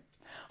Ethan?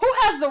 Who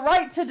has the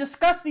right to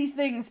discuss these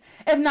things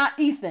if not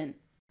Ethan?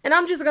 And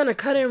I'm just gonna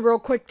cut in real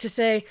quick to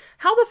say,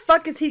 how the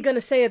fuck is he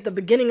gonna say at the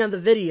beginning of the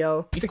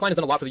video? Ethan Klein has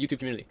done a lot for the YouTube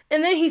community.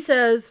 And then he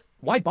says,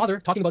 why bother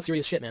talking about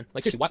serious shit, man?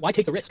 Like, seriously, why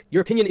take the risk?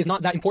 Your opinion is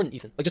not that important,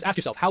 Ethan. Like, just ask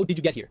yourself, how did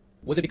you get here?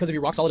 Was it because of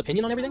your rock-solid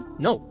opinion on everything?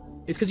 No.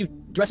 It's because you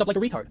dress up like a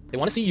retard. They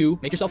want to see you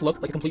make yourself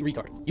look like a complete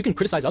retard. You can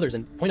criticize others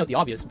and point out the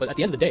obvious, but at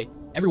the end of the day,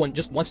 everyone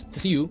just wants to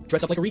see you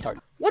dress up like a retard.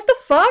 What the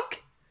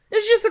fuck?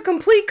 It's just a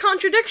complete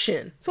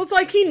contradiction. So it's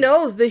like he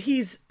knows that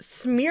he's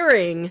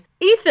smearing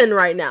Ethan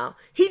right now.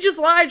 He just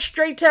lied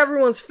straight to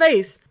everyone's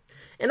face.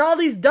 And all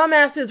these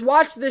dumbasses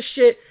watch this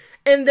shit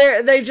and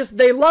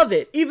they love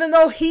it. Even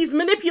though he's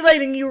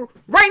manipulating you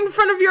right in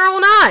front of your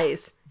own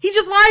eyes. He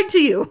just lied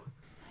to you.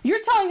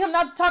 You're telling him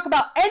not to talk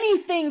about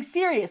anything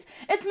serious.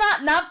 It's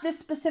not this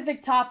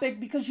specific topic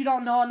because you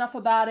don't know enough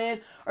about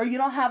it or you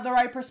don't have the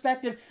right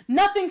perspective.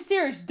 Nothing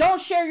serious.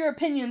 Don't share your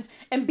opinions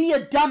and be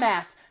a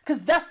dumbass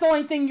because that's the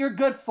only thing you're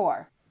good for. I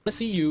want to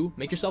see you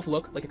make yourself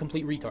look like a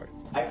complete retard.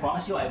 I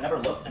promise you I've never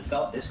looked and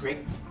felt this great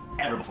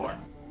ever before.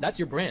 That's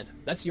your brand.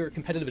 That's your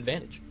competitive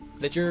advantage.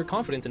 That you're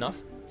confident enough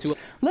to...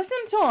 Listen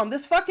to him,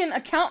 this fucking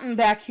accountant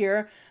back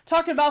here,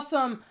 talking about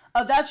some...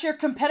 that's your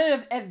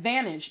competitive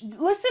advantage.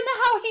 Listen to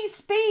how he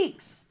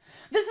speaks.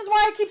 This is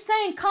why I keep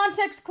saying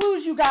context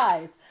clues, you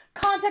guys.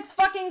 Context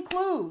fucking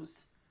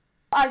clues.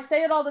 I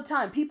say it all the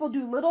time. People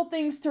do little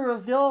things to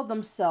reveal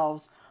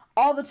themselves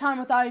all the time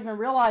without even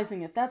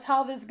realizing it. That's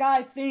how this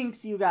guy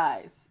thinks, you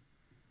guys.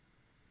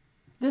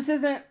 This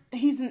isn't...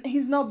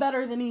 He's no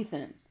better than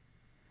Ethan.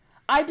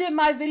 I did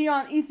my video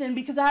on Ethan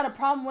because I had a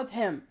problem with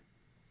him.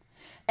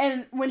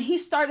 And when he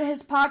started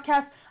his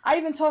podcast, I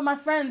even told my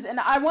friends, and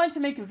I wanted to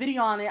make a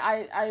video on it.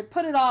 I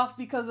put it off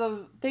because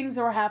of things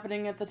that were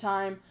happening at the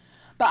time.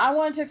 But I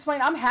wanted to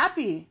explain, I'm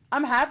happy.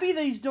 I'm happy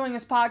that he's doing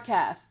his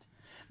podcast.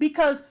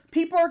 Because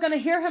people are going to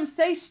hear him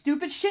say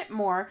stupid shit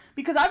more.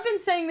 Because I've been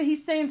saying that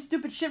he's saying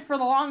stupid shit for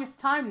the longest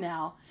time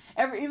now.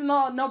 Even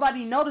though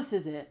nobody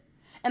notices it.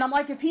 And I'm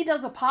like, if he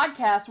does a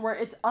podcast where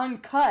it's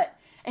uncut,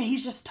 and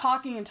he's just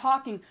talking and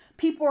talking,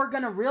 people are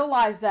going to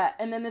realize that,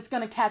 and then it's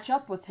going to catch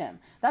up with him.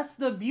 That's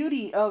the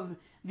beauty of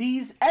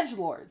these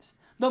edgelords.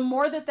 The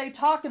more that they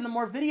talk and the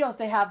more videos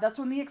they have, that's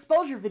when the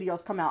exposure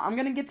videos come out. I'm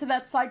going to get to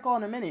that cycle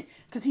in a minute,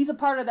 because he's a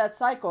part of that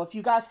cycle. If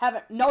you guys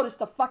haven't noticed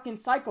the fucking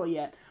cycle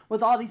yet,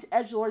 with all these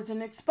edgelords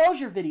and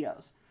exposure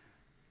videos.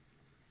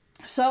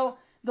 So...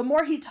 the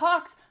more he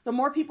talks, the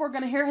more people are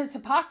going to hear his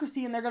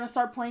hypocrisy, and they're going to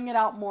start playing it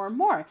out more and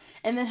more.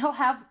 And then he'll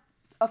have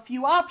a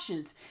few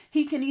options.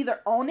 He can either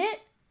own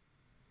it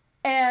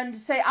and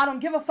say, I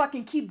don't give a fuck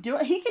and keep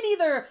doing it. He can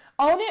either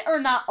own it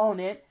or not own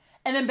it.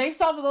 And then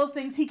based off of those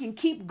things, he can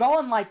keep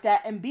going like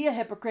that and be a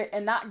hypocrite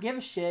and not give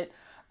a shit.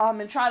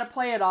 And try to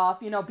play it off,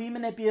 be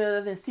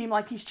manipulative and seem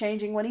like he's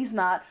changing when he's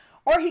not.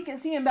 Or he can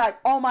see him back,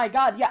 oh my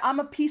God, yeah, I'm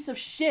a piece of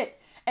shit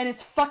and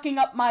it's fucking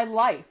up my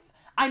life.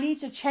 I need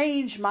to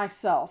change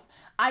myself.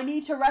 I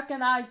need to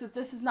recognize that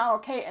this is not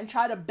okay and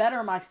try to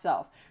better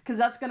myself because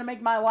that's going to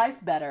make my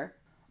life better.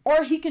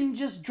 Or he can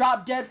just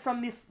drop dead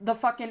from the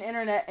fucking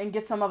internet and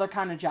get some other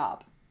kind of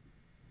job.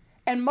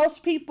 And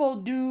most people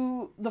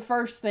do the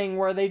first thing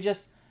where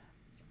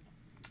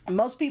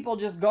most people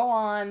just go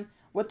on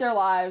with their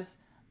lives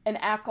and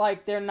act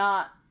like they're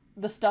not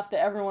the stuff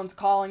that everyone's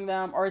calling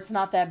them, or it's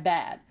not that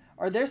bad.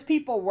 Or there's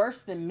people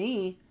worse than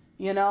me,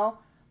 you know,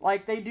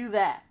 like they do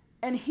that.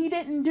 And he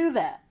didn't do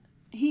that.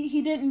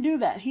 He didn't do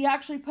that. He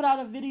actually put out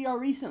a video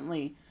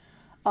recently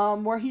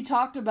where he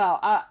talked about,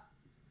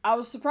 I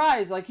was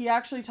surprised, like he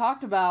actually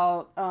talked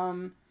about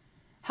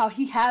how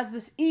he has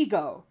this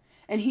ego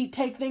and he'd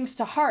take things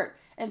to heart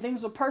and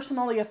things would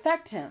personally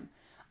affect him.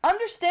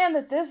 Understand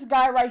that this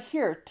guy right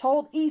here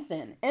told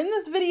Ethan in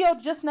this video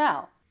just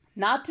now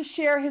not to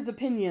share his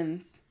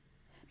opinions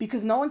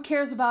because no one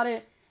cares about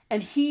it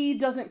and he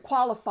doesn't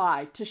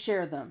qualify to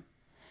share them.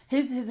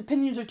 His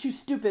opinions are too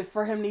stupid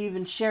for him to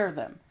even share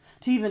them,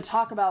 to even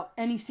talk about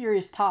any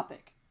serious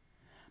topic.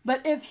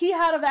 But if he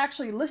had have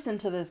actually listened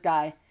to this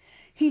guy,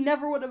 he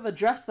never would have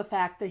addressed the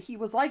fact that he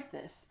was like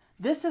this.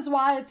 This is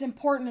why it's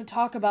important to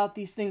talk about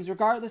these things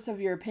regardless of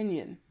your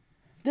opinion.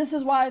 This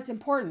is why it's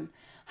important.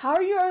 How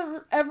are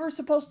you ever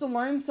supposed to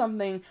learn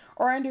something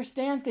or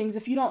understand things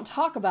if you don't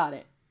talk about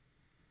it?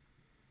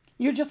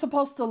 You're just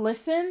supposed to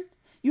listen?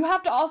 You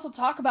have to also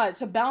talk about it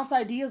to bounce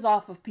ideas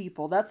off of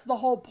people. That's the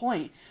whole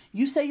point.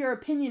 You say your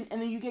opinion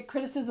and then you get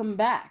criticism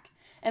back.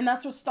 And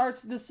that's what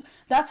starts this.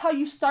 That's how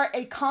you start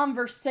a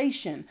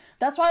conversation.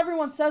 That's why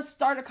everyone says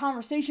start a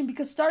conversation,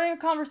 because starting a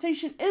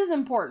conversation is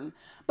important.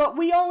 But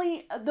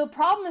the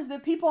problem is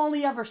that people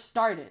only ever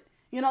start it.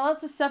 You know,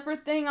 that's a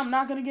separate thing. I'm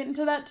not going to get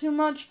into that too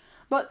much.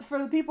 But for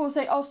the people who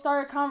say, oh,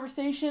 start a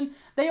conversation,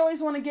 they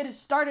always want to get it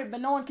started,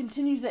 but no one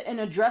continues it and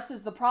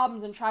addresses the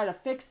problems and try to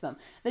fix them.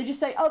 They just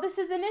say, oh, this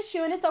is an issue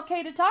and it's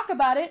okay to talk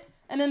about it.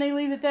 And then they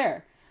leave it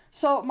there.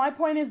 So my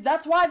point is,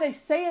 that's why they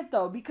say it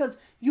though, because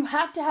you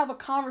have to have a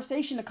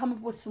conversation to come up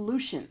with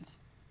solutions.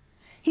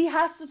 He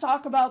has to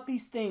talk about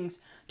these things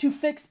to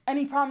fix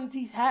any problems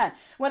he's had.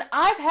 When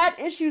I've had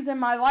issues in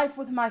my life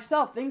with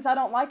myself, things I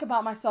don't like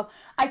about myself,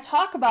 I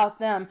talk about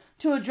them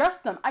to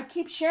address them. I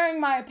keep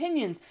sharing my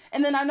opinions,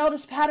 and then I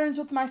notice patterns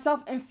with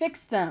myself and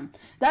fix them.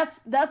 That's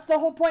the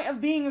whole point of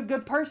being a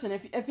good person.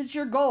 If it's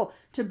your goal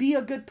to be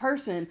a good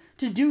person,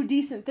 to do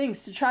decent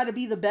things, to try to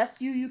be the best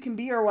you can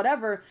be or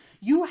whatever,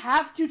 you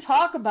have to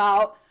talk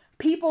about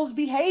people's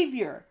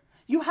behavior.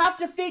 You have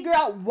to figure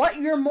out what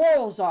your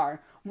morals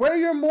are, where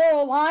your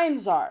moral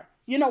lines are,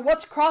 you know,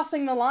 what's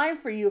crossing the line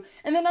for you,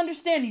 and then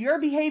understand your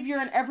behavior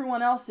and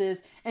everyone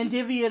else's and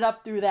divvy it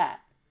up through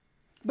that.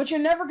 But you're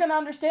never going to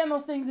understand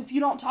those things if you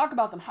don't talk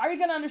about them. How are you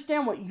going to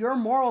understand what your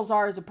morals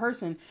are as a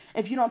person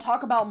if you don't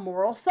talk about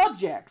moral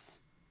subjects?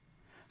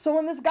 So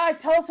when this guy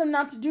tells him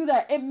not to do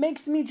that, it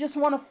makes me just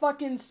want to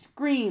fucking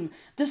scream.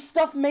 This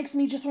stuff makes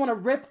me just want to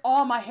rip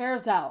all my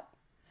hairs out.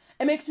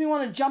 It makes me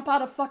want to jump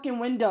out a fucking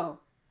window.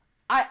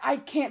 I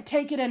can't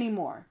take it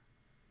anymore.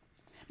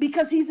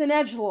 Because he's an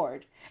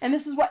edgelord. And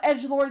this is what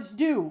edgelords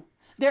do.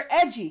 They're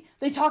edgy.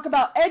 They talk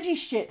about edgy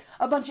shit,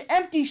 a bunch of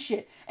empty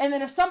shit. And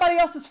then if somebody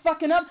else is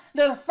fucking up,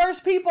 they're the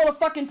first people to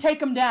fucking take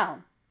them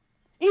down.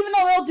 Even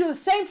though they'll do the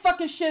same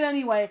fucking shit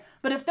anyway.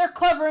 But if they're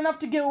clever enough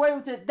to get away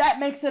with it, that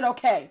makes it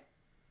okay.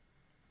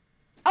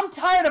 I'm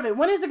tired of it.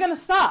 When is it going to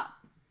stop?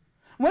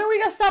 When are we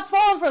going to stop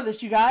falling for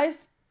this, you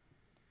guys?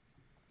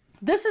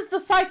 This is the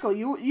cycle.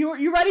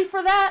 You ready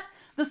for that?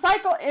 The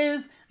cycle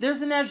is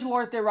there's an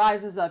edgelord that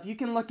rises up. You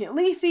can look at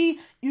Leafy,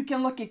 you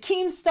can look at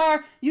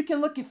Keemstar, you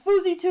can look at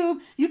FuzzyTube,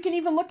 you can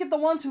even look at the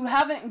ones who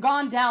haven't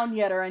gone down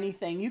yet or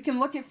anything. You can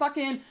look at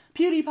fucking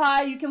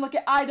PewDiePie, you can look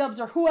at iDubbbz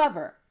or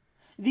whoever.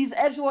 These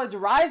edgelords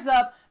rise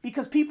up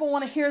because people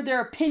want to hear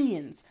their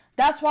opinions.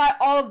 That's why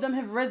all of them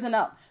have risen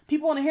up.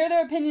 People want to hear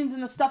their opinions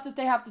and the stuff that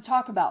they have to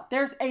talk about.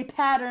 There's a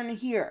pattern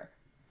here.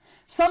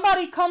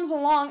 Somebody comes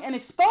along and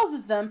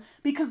exposes them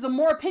because the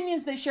more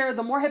opinions they share,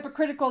 the more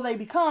hypocritical they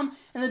become,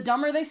 and the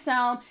dumber they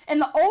sound, and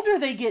the older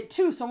they get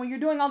too. So when you're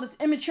doing all this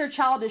immature,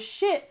 childish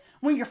shit,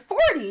 when you're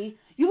 40,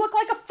 you look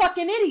like a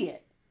fucking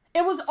idiot.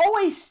 It was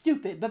always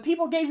stupid, but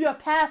people gave you a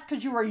pass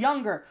because you were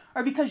younger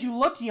or because you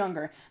looked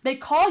younger. They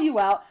call you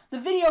out, the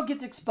video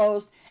gets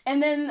exposed,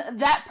 and then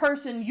that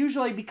person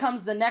usually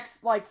becomes the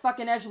next like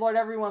fucking edgelord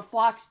everyone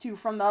flocks to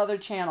from the other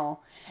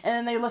channel. And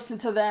then they listen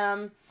to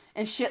them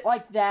and shit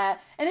like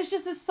that. And it's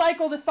just this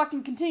cycle that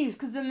fucking continues,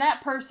 because then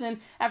that person,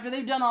 after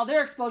they've done all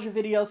their exposure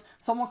videos,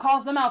 someone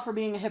calls them out for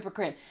being a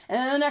hypocrite. And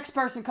then the next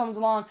person comes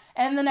along,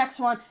 and the next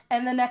one,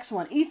 and the next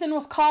one. Ethan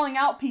was calling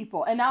out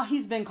people, and now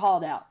he's been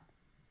called out.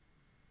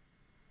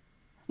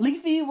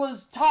 Leafy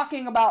was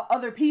talking about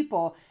other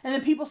people, and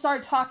then people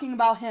started talking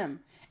about him.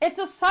 It's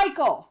a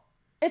cycle.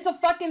 It's a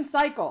fucking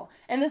cycle.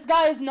 And this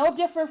guy is no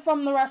different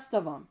from the rest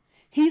of them.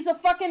 He's a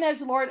fucking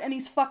edgelord, and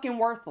he's fucking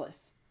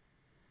worthless.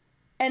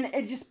 And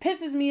it just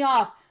pisses me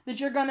off that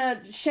you're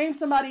gonna shame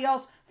somebody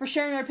else for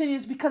sharing their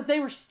opinions because they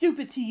were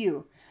stupid to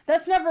you.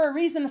 That's never a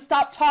reason to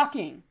stop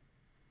talking.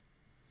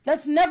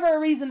 That's never a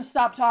reason to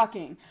stop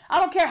talking. I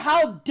don't care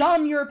how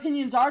dumb your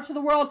opinions are to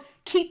the world,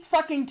 keep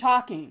fucking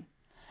talking.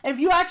 If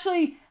you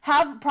actually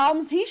have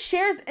problems, he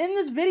shares in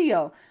this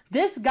video.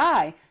 This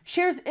guy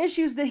shares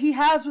issues that he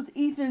has with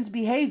Ethan's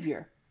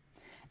behavior.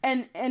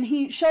 And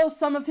he shows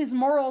some of his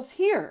morals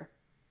here.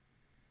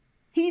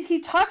 He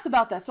talks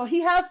about that. So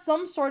he has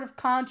some sort of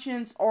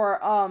conscience or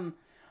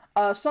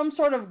some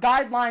sort of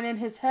guideline in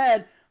his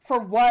head for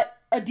what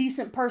a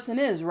decent person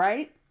is,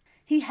 right?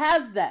 He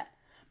has that.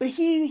 But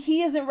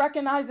he isn't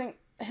recognizing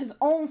his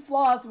own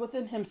flaws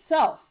within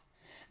himself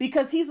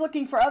because he's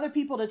looking for other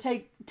people to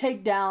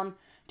take down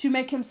to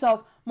make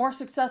himself more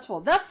successful.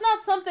 That's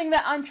not something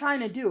that I'm trying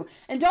to do.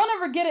 And don't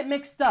ever get it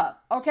mixed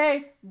up,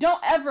 okay? Don't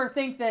ever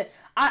think that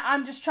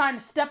I'm just trying to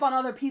step on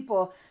other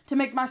people to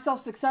make myself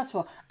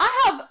successful.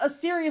 I have a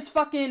serious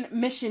fucking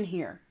mission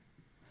here.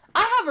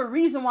 I have a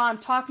reason why I'm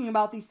talking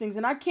about these things,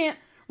 and I can't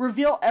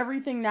reveal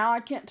everything now.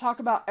 I can't talk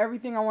about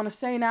everything I want to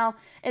say now.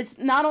 It's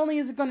not only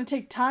is it going to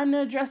take time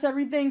to address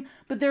everything,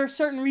 but there are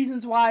certain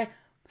reasons why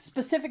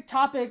specific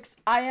topics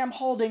I am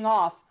holding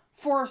off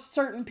for a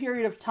certain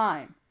period of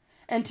time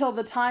until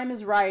the time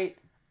is right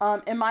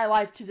in my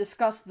life to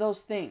discuss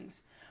those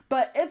things.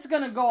 But it's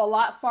going to go a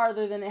lot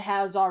farther than it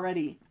has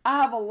already. I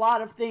have a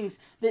lot of things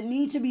that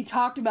need to be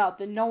talked about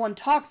that no one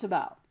talks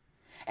about.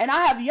 And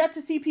I have yet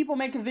to see people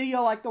make a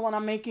video like the one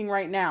I'm making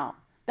right now.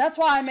 That's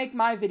why I make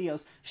my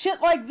videos. Shit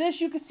like this,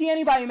 you can see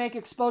anybody make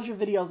exposure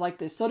videos like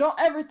this. So don't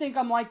ever think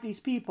I'm like these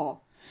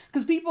people.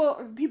 Because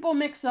people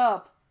mix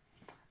up.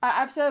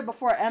 I've said it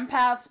before,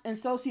 empaths and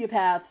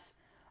sociopaths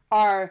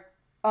are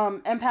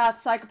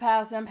empaths,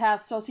 psychopaths,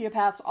 empaths,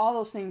 sociopaths, all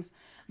those things.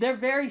 They're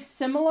very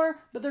similar,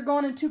 but they're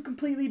going in two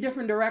completely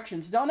different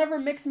directions. Don't ever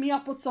mix me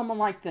up with someone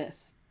like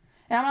this.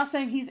 And I'm not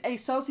saying he's a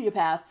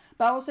sociopath,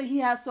 but I will say he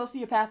has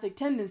sociopathic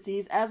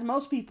tendencies, as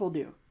most people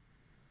do.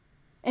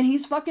 And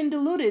he's fucking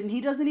deluded, and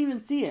he doesn't even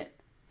see it.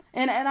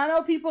 And I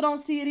know people don't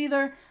see it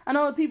either. I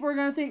know that people are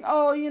going to think,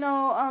 oh, you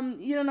don't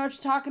know what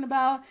you're talking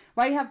about.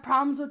 Why you have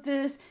problems with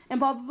this, and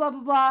blah, blah, blah,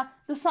 blah, blah.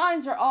 The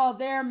signs are all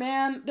there,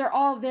 man. They're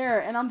all there,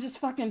 and I'm just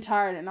fucking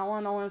tired, and I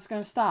want to know when it's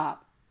going to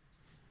stop.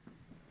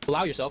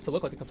 Allow yourself to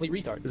look like a complete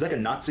retard. It's like a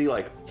Nazi,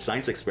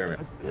 science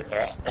experiment.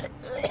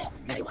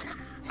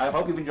 I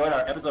hope you've enjoyed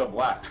our episode of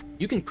Black.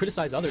 You can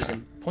criticize others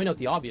and point out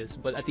the obvious,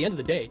 but at the end of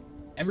the day,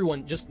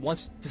 everyone just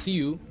wants to see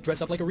you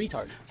dress up like a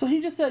retard. So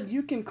he just said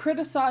you can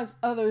criticize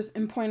others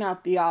and point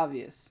out the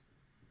obvious.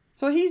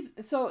 So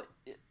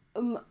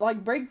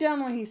break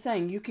down what he's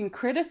saying. You can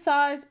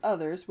criticize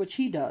others, which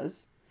he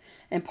does,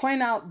 and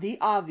point out the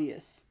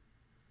obvious,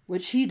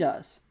 which he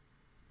does.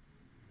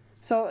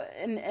 So,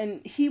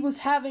 and he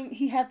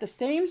had the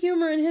same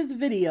humor in his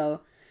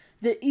video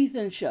that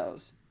Ethan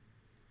shows.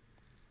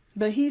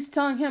 But he's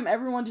telling him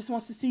everyone just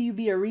wants to see you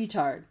be a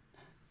retard.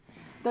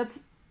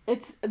 That's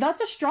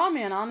a straw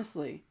man,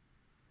 honestly.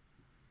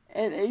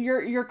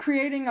 You're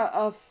creating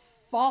a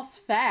false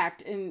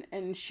fact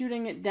and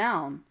shooting it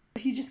down.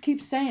 He just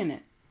keeps saying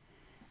it.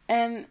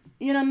 And,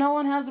 no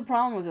one has a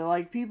problem with it.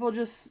 Like, people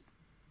just,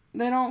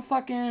 they don't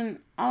fucking,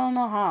 I don't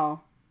know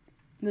how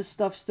this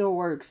stuff still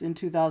works in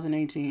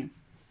 2018.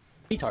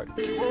 Retard.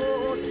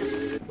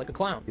 Like a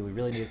clown. Do we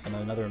really need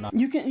another?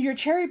 You're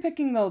cherry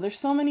picking though. There's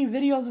so many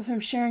videos of him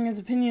sharing his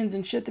opinions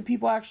and shit that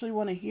people actually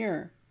want to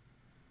hear.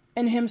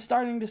 And him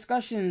starting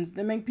discussions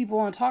that make people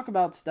want to talk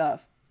about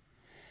stuff.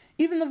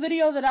 Even the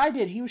video that I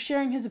did, he was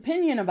sharing his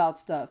opinion about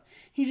stuff.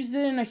 He just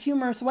did it in a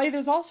humorous way.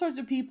 There's all sorts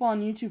of people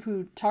on YouTube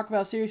who talk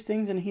about serious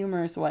things in a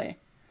humorous way.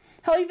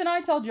 Hell, even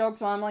I tell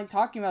jokes while I'm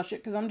talking about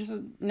shit because I'm just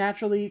a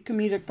naturally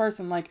comedic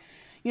person.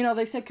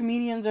 They say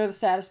comedians are the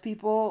saddest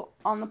people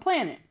on the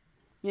planet.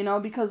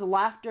 Because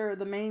laughter,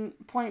 the main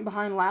point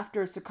behind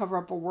laughter is to cover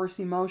up a worse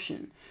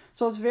emotion.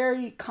 So it's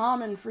very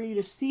common for you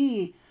to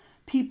see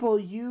people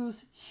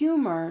use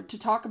humor to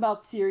talk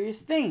about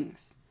serious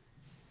things.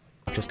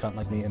 Just cunt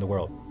like me in the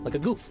world. Like a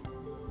goof.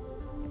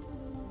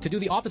 To do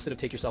the opposite of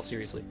take yourself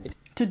seriously.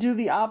 To do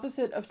the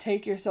opposite of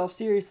take yourself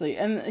seriously.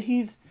 And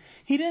he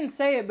didn't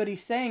say it, but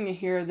he's saying it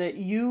here that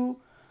you,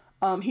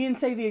 he didn't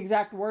say the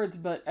exact words,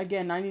 but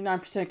again,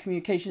 99%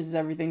 communications is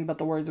everything but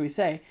the words we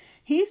say.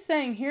 He's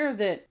saying here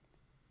that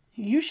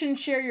you shouldn't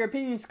share your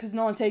opinions because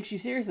no one takes you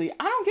seriously.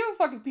 I don't give a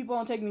fuck if people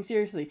don't take me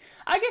seriously.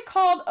 I get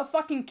called a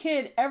fucking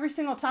kid every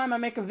single time I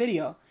make a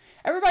video.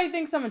 Everybody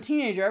thinks I'm a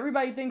teenager.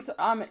 Everybody thinks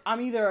I'm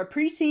either a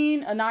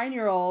preteen, a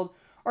 9-year-old,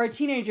 or a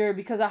teenager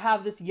because I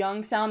have this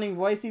young sounding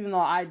voice, even though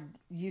I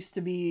used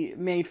to be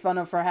made fun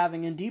of for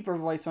having a deeper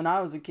voice when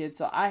I was a kid.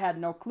 So I had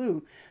no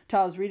clue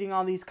till I was reading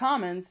all these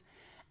comments.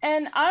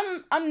 And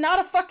I'm not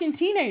a fucking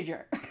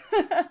teenager.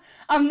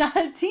 I'm not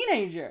a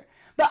teenager.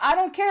 But I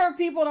don't care if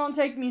people don't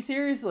take me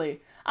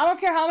seriously. I don't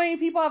care how many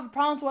people have a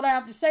problem with what I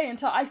have to say.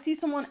 Until I see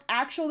someone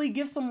actually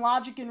give some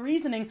logic and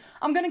reasoning,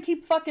 I'm going to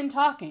keep fucking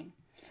talking.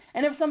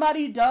 And if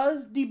somebody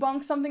does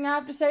debunk something I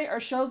have to say or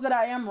shows that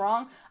I am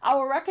wrong, I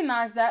will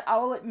recognize that, I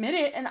will admit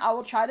it, and I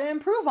will try to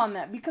improve on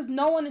that. Because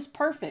no one is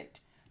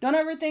perfect. Don't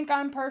ever think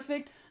I'm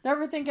perfect. Don't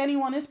ever think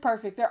anyone is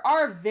perfect. There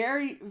are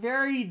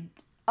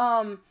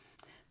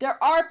there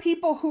are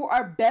people who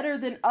are better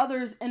than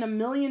others in a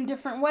million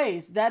different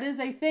ways. That is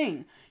a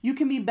thing. You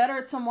can be better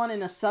at someone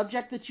in a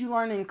subject that you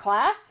learn in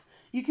class.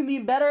 You can be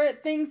better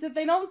at things that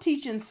they don't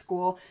teach in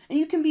school. And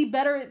you can be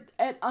better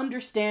at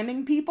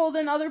understanding people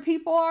than other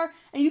people are.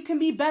 And you can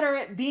be better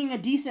at being a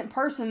decent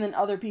person than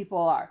other people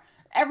are.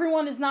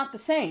 Everyone is not the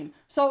same.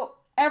 So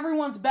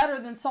everyone's better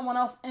than someone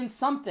else in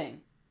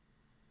something.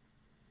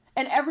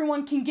 And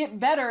everyone can get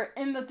better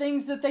in the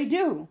things that they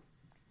do.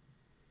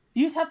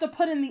 You just have to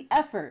put in the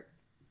effort.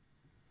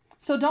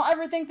 So don't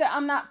ever think that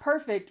I'm not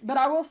perfect, but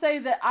I will say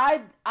that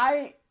I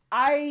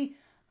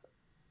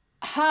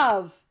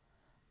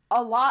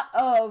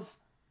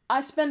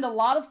spend a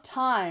lot of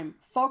time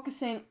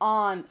focusing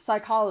on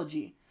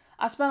psychology.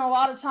 I spend a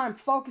lot of time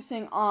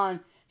focusing on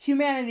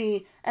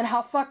humanity and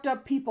how fucked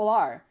up people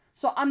are.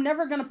 So I'm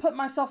never going to put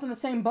myself in the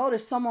same boat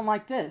as someone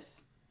like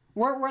this.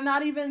 We're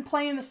not even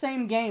playing the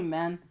same game,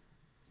 man.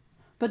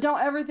 But don't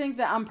ever think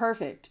that I'm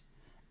perfect.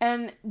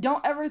 And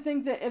don't ever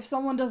think that if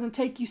someone doesn't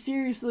take you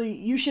seriously,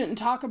 you shouldn't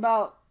talk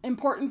about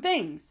important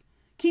things.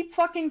 Keep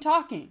fucking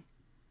talking.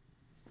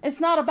 It's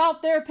not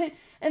about their opinion.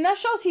 And that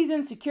shows he's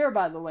insecure,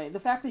 by the way. The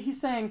fact that he's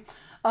saying,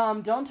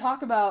 don't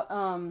talk about,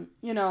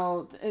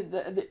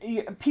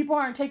 people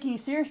aren't taking you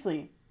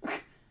seriously.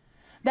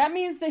 That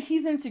means that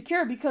he's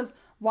insecure, because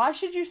why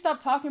should you stop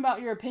talking about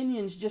your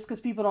opinions just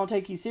because people don't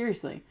take you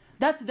seriously?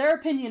 That's their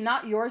opinion,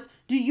 not yours.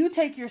 Do you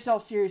take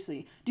yourself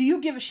seriously? Do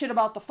you give a shit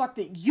about the fuck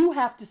that you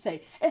have to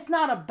say? It's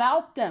not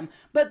about them.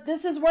 But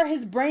this is where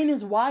his brain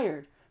is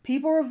wired.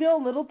 People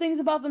reveal little things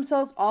about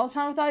themselves all the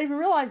time without even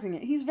realizing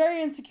it. He's very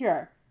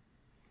insecure.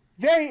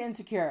 Very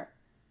insecure.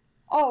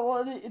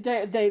 Oh, well,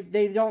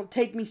 they don't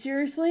take me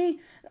seriously?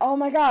 Oh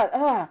my God.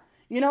 At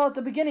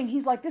the beginning,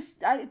 he's like,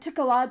 it took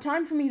a lot of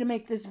time for me to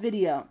make this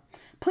video.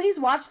 Please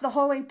watch the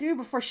whole way through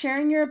before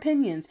sharing your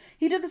opinions.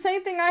 He did the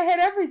same thing I Hate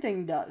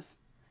Everything does.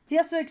 He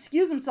has to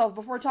excuse himself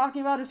before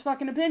talking about his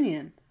fucking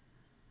opinion.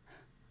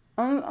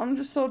 I'm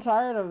just so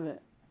tired of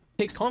it.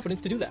 It takes confidence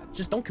to do that.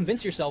 Just don't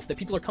convince yourself that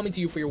people are coming to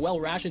you for your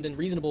well-rationed and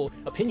reasonable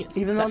opinions.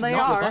 Even though they That's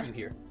not are. what got you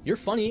here. Your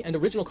funny and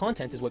original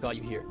content is what got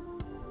you here.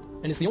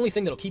 And it's the only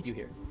thing that'll keep you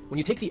here. When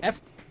you take the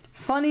effort...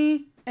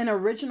 Funny and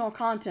original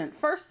content.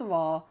 First of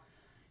all,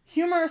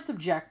 humor is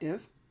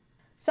subjective.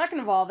 Second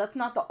of all, that's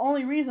not the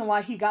only reason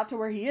why he got to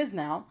where he is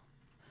now.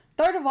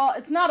 Third of all,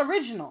 it's not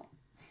original.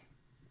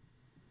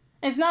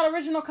 It's not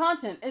original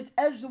content. It's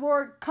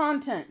edgelord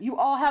content. You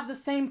all have the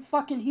same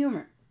fucking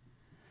humor.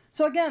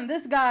 So again,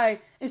 this guy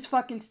is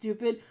fucking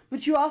stupid.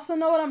 But you also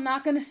know what I'm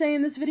not going to say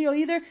in this video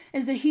either?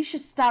 Is that he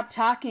should stop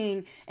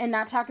talking and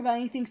not talk about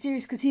anything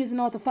serious because he doesn't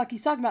know what the fuck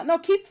he's talking about. No,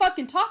 keep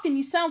fucking talking.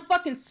 You sound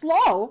fucking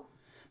slow.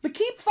 But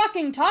keep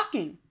fucking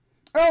talking.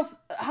 Or else,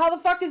 how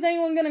the fuck is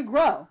anyone going to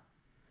grow?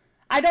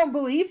 I don't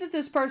believe that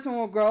this person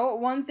will grow.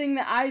 One thing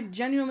that I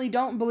genuinely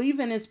don't believe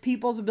in is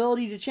people's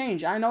ability to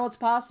change. I know it's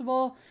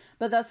possible,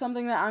 but that's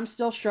something that I'm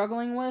still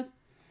struggling with.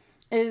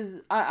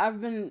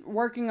 I've been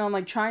working on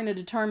like trying to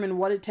determine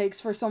what it takes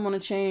for someone to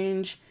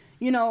change.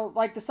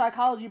 Like the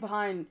psychology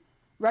behind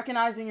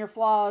recognizing your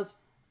flaws,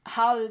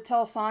 how to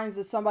tell signs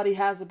that somebody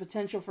has a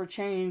potential for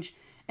change,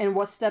 and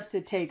what steps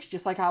it takes.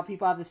 Just like how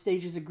people have the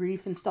stages of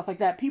grief and stuff like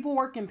that. People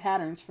work in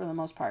patterns for the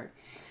most part.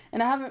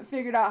 And I haven't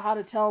figured out how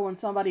to tell when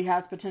somebody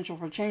has potential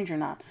for change or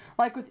not.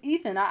 Like with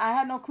Ethan, I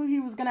had no clue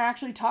he was going to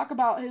actually talk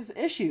about his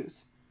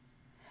issues.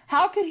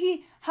 How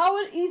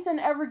would Ethan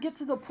ever get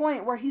to the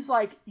point where he's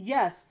like,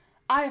 yes,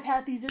 I have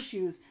had these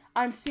issues.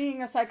 I'm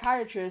seeing a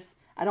psychiatrist.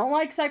 I don't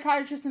like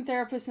psychiatrists and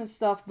therapists and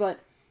stuff, but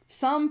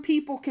some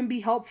people can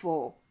be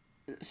helpful.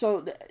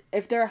 So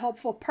if they're a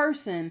helpful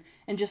person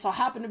and just so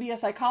happen to be a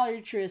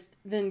psychiatrist,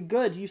 then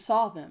good, you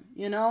saw them,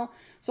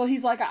 So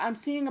he's like, I'm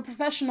seeing a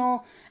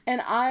professional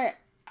and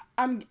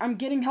I'm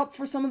getting help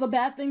for some of the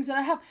bad things that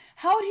I have.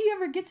 How would he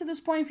ever get to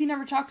this point if he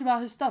never talked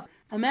about his stuff?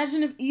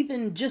 Imagine if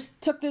Ethan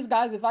just took this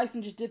guy's advice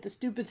and just did the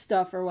stupid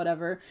stuff or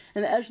whatever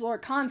and the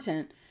edgelord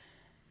content.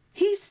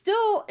 He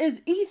still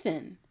is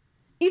Ethan.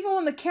 Even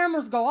when the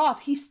cameras go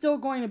off, he's still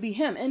going to be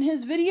him. In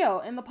his video,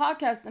 in the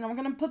podcast, and I'm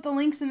going to put the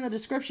links in the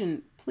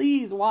description.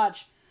 Please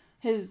watch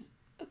his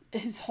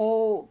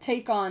whole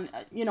take on,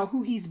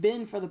 who he's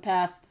been for the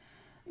past,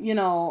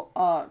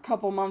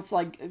 couple months,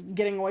 like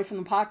getting away from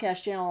the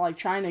podcast channel, like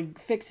trying to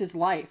fix his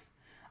life.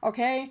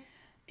 Okay?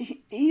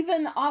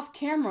 Even off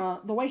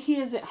camera, the way he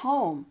is at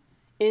home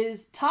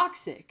is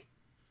toxic.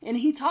 And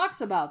he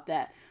talks about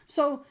that.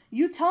 So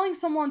you telling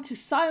someone to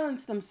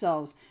silence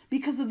themselves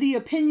because of the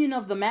opinion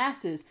of the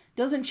masses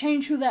doesn't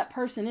change who that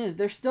person is.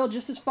 They're still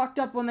just as fucked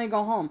up when they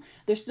go home.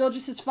 They're still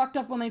just as fucked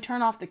up when they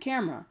turn off the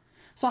camera.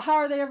 So how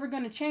are they ever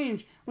going to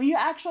change? When you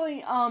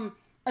actually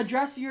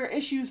address your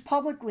issues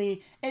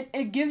publicly,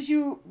 it gives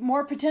you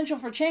more potential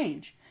for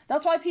change.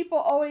 That's why people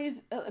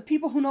always,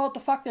 people who know what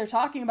the fuck they're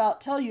talking about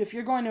tell you if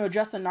you're going to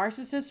address a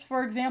narcissist,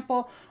 for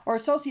example, or a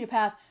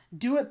sociopath,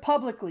 do it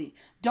publicly.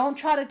 Don't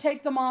try to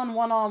take them on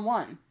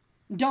one-on-one.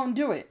 Don't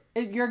do it.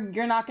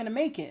 You're not going to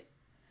make it.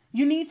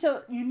 You need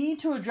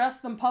to address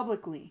them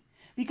publicly.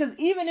 Because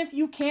even if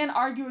you can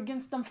argue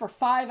against them for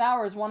 5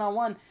 hours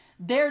one-on-one,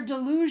 they're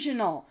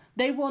delusional.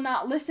 They will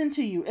not listen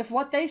to you. If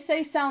what they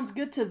say sounds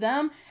good to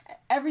them,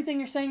 everything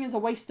you're saying is a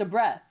waste of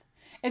breath.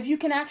 If you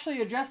can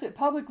actually address it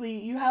publicly,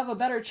 you have a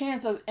better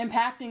chance of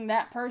impacting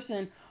that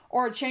person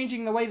or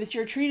changing the way that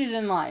you're treated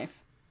in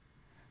life.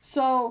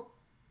 So,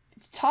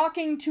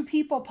 talking to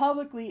people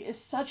publicly is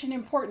such an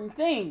important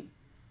thing.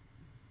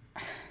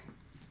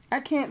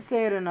 I can't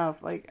say it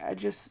enough. Like,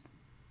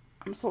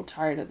 I'm so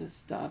tired of this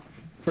stuff.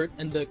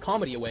 And the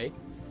comedy away,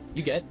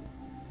 you get,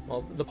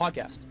 well, the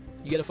podcast.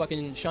 You get a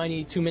fucking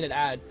shiny 2-minute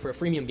ad for a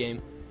freemium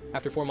game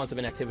after 4 months of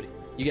inactivity.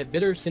 You get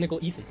bitter, cynical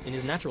Ethan in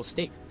his natural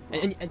state.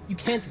 And you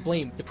can't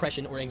blame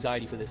depression or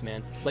anxiety for this,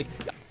 man. Like,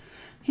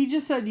 he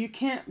just said you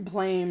can't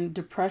blame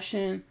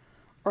depression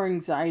or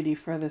anxiety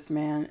for this,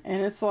 man.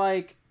 And it's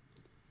like,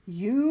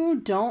 you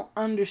don't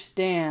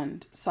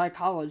understand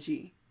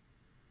psychology.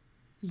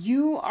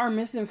 You are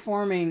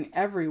misinforming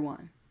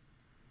everyone.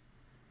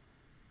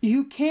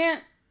 You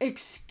can't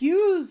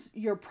excuse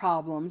your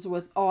problems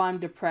with, oh, I'm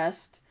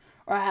depressed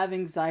or I have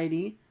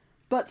anxiety,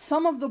 but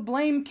some of the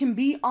blame can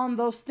be on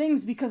those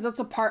things because that's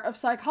a part of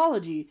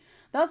psychology.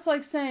 That's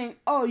like saying,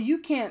 oh, you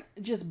can't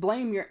just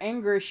blame your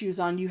anger issues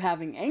on you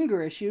having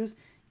anger issues.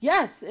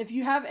 Yes, if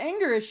you have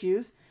anger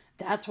issues,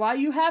 that's why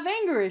you have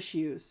anger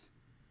issues.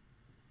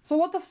 So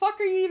what the fuck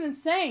are you even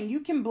saying? You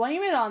can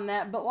blame it on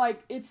that, but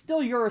like, it's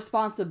still your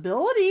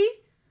responsibility.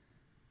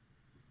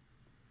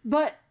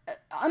 But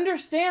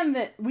understand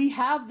that we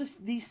have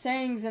these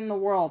sayings in the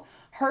world.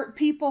 Hurt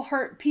people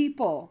hurt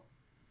people.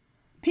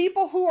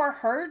 People who are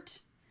hurt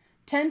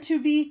tend to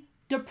be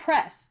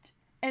depressed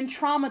and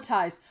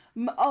traumatized.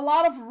 A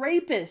lot of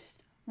rapists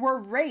were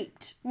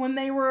raped when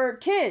they were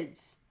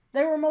kids.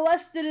 They were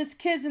molested as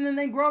kids and then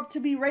they grow up to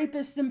be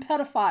rapists and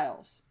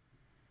pedophiles.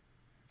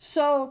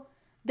 So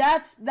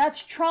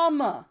that's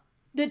trauma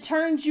that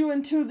turns you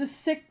into the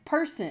sick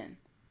person.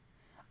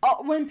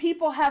 When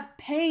people have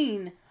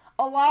pain,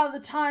 a lot of the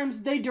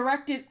times they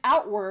direct it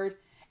outward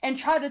and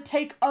try to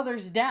take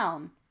others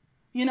down.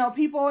 You know,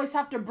 people always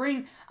have to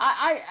bring...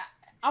 I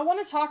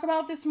want to talk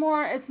about this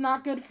more. It's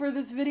not good for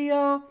this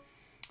video,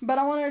 but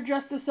I want to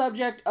address the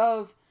subject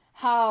of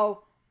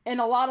how in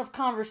a lot of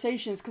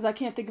conversations, because I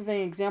can't think of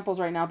any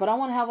examples right now, but I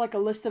want to have like a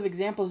list of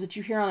examples that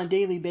you hear on a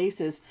daily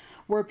basis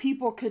where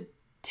people could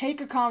take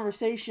a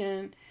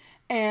conversation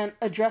and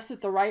address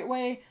it the right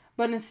way,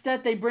 but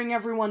instead they bring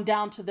everyone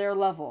down to their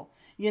level.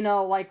 You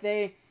know, like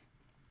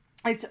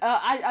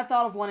I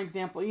thought of one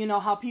example, you know,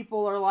 how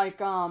people are like,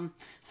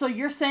 so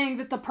you're saying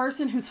that the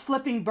person who's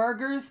flipping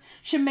burgers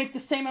should make the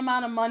same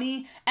amount of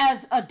money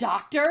as a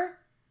doctor?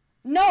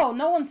 No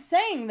one's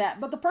saying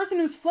that, but the person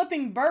who's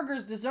flipping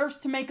burgers deserves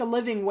to make a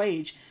living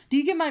wage. Do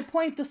you get my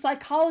point? The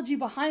psychology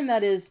behind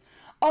that is,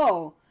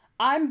 oh,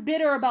 I'm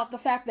bitter about the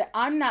fact that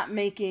I'm not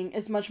making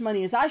as much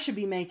money as I should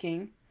be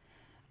making,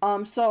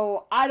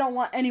 so I don't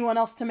want anyone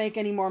else to make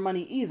any more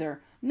money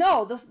either.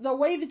 No, the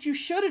way that you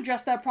should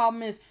address that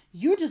problem is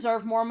you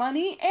deserve more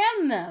money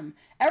and them.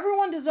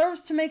 Everyone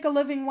deserves to make a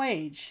living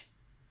wage.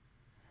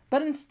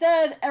 But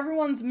instead,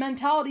 everyone's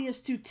mentality is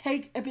to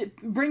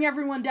bring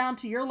everyone down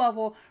to your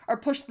level or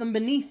push them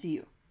beneath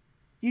you.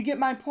 You get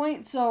my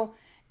point? So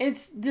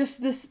it's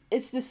this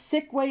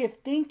sick way of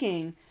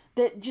thinking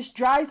that just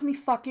drives me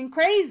fucking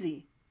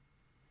crazy.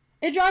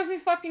 It drives me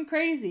fucking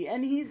crazy,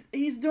 and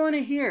he's doing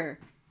it here.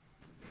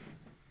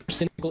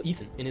 cynical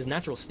Ethan in his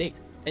natural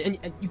state. And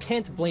you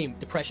can't blame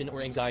depression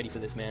or anxiety for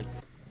this, man.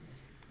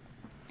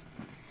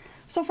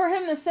 So for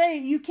him to say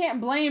you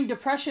can't blame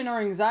depression or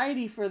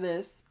anxiety for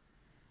this,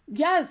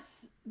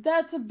 yes,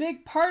 that's a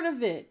big part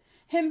of it.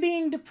 Him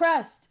being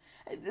depressed.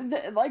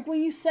 Like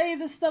when you say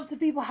this stuff to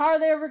people, how are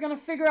they ever going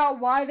to figure out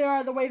why they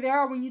are the way they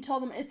are when you tell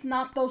them it's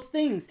not those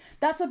things?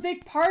 That's a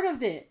big part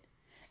of it.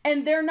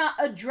 And they're not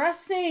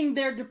addressing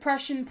their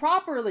depression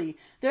properly.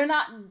 They're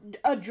not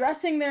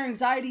addressing their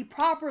anxiety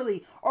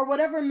properly or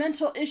whatever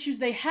mental issues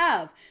they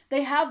have.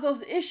 They have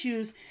those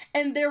issues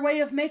and their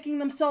way of making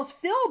themselves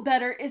feel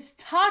better is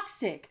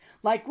toxic.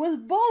 Like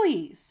with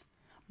bullies.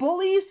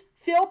 Bullies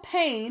feel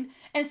pain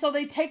and so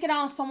they take it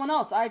out on someone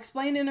else. I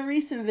explained in a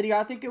recent video,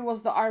 I think it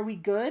was the Are We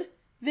Good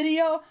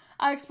video.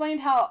 I explained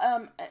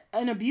how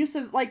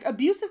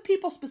abusive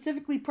people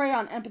specifically prey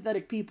on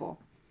empathetic people.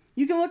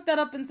 You can look that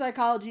up in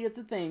psychology. It's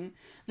a thing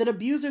that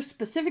abusers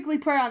specifically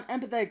prey on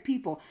empathetic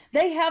people.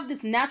 They have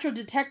this natural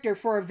detector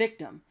for a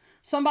victim,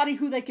 somebody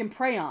who they can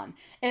prey on.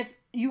 If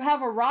you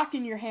have a rock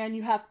in your hand,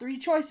 you have three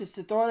choices: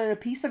 to throw it at a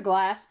piece of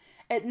glass,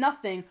 at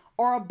nothing,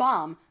 or a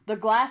bomb. The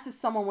glass is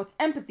someone with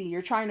empathy.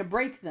 You're trying to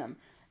break them.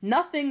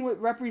 Nothing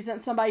would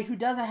represent somebody who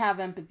doesn't have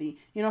empathy.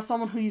 You know,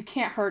 someone who you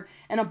can't hurt.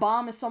 And a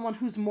bomb is someone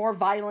who's more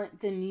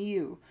violent than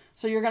you.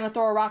 So you're going to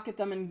throw a rock at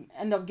them and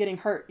end up getting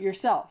hurt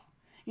yourself.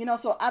 You know,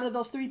 so out of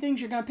those three things,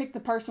 you're going to pick the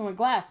person with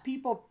glass.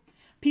 People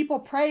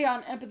prey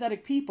on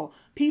empathetic people.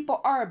 People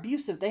are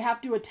abusive. They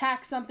have to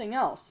attack something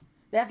else.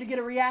 They have to get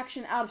a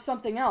reaction out of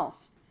something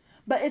else.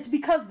 But it's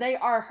because they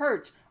are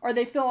hurt or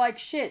they feel like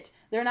shit.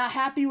 They're not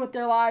happy with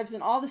their lives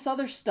and all this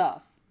other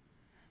stuff.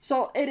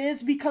 So it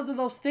is because of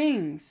those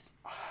things.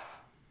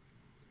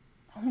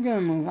 I'm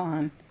gonna move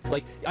on.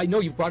 Like, I know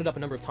you've brought it up a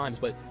number of times,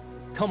 but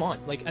come on.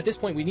 Like, at this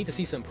point, we need to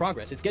see some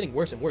progress. It's getting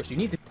worse and worse. You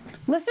need to...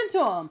 Listen to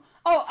him.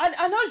 Oh,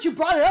 I noticed you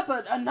brought it up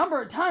a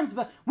number of times,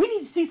 but we need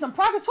to see some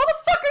progress. Who the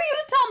fuck are you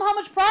to tell him how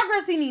much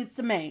progress he needs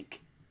to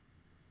make?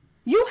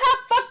 You have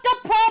fucked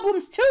up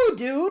problems too,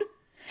 dude.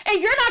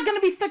 And you're not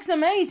gonna be fixing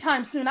them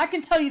anytime soon. I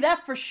can tell you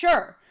that for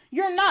sure.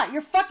 You're not.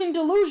 You're fucking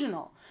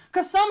delusional.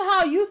 Because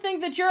somehow you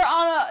think that you're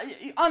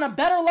on a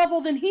better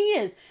level than he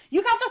is.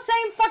 You got the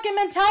same fucking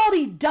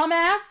mentality,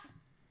 dumbass.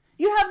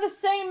 You have the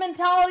same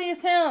mentality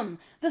as him.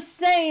 The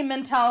same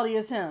mentality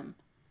as him.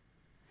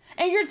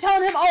 And you're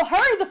telling him, oh,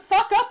 hurry the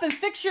fuck up and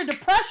fix your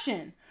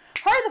depression.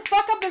 Hurry the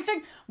fuck up and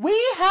fix... We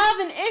have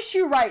an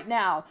issue right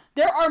now.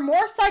 There are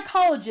more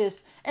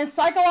psychologists and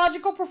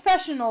psychological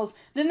professionals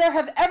than there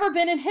have ever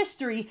been in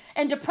history,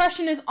 and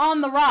depression is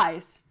on the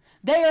rise.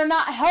 They are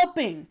not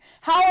helping.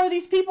 How are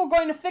these people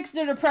going to fix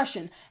their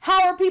depression?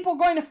 How are people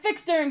going to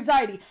fix their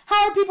anxiety?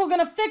 How are people going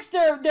to fix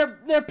their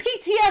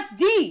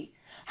PTSD?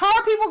 How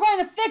are people going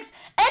to fix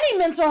any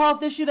mental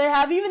health issue they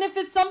have, even if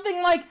it's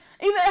something like,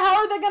 how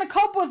are they going to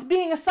cope with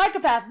being a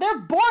psychopath? They're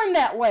born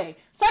that way.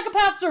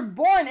 Psychopaths are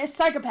born as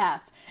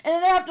psychopaths, and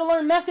then they have to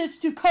learn methods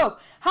to cope.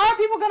 How are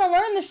people going to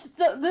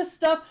learn this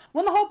stuff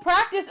when the whole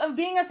practice of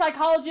being a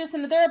psychologist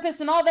and a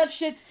therapist and all that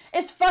shit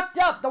is fucked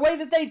up? The way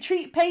that they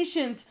treat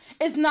patients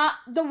is not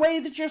the way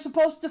that you're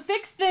supposed to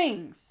fix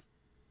things.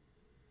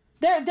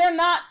 They're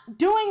not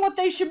doing what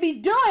they should be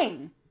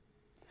doing.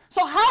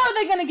 So how are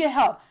they going to get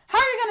help? How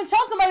are you going to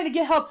tell somebody to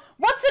get help?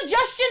 What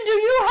suggestion do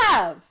you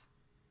have?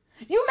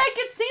 You make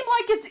it seem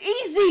like it's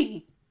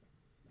easy.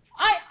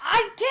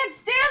 I can't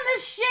stand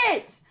this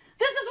shit.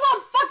 This is why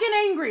I'm fucking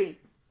angry.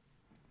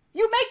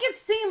 You make it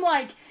seem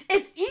like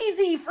it's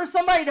easy for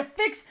somebody to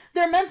fix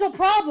their mental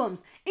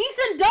problems.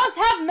 Ethan does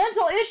have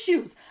mental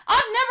issues.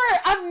 I've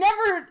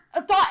never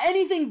thought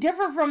anything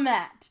different from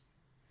that.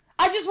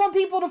 I just want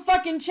people to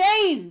fucking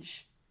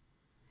change.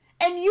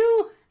 And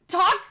you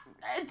talk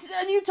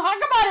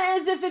about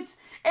it as if it's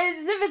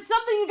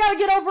something you gotta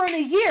get over in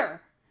a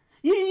year.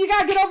 You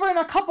gotta get over in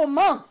a couple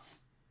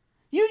months.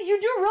 You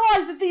do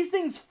realize that these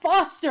things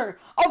foster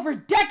over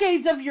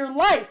decades of your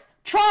life.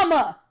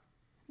 Trauma,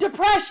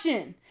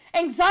 depression,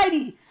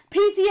 anxiety,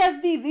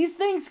 PTSD. These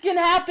things can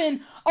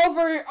happen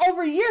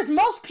over years.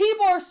 Most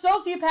people are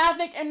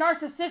sociopathic and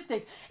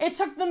narcissistic. It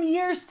took them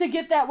years to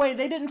get that way.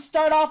 They didn't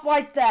start off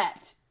like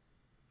that.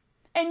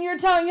 And you're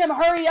telling him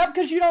hurry up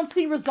because you don't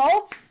see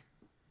results?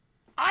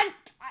 I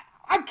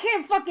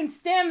can't fucking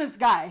stand this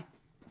guy.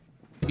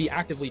 Be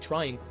actively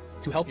trying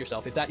to help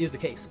yourself if that is the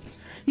case.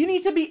 You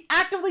need to be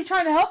actively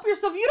trying to help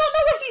yourself. You don't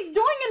know what he's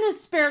doing in his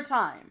spare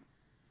time.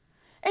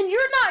 And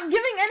you're not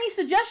giving any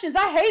suggestions.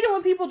 I hate it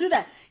when people do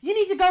that. You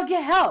need to go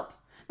get help.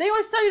 They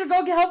always tell you to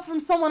go get help from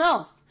someone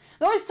else.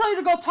 They always tell you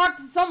to go talk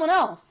to someone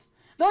else.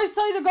 They always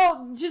tell you to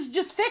go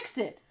just fix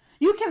it.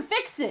 You can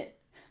fix it.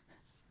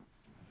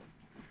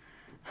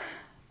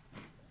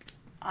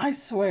 I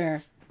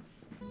swear.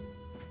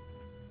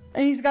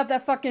 And he's got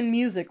that fucking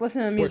music.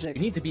 Listen to the music.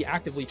 You need to be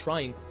actively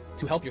trying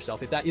to help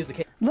yourself if that is the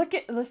case.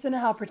 Listen to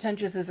how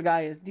pretentious this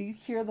guy is. Do you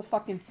hear the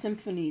fucking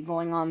symphony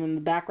going on in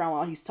the background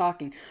while he's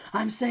talking?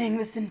 I'm saying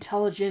this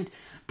intelligent,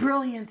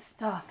 brilliant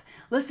stuff.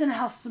 Listen to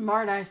how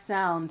smart I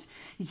sound.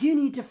 You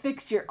need to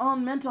fix your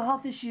own mental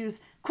health issues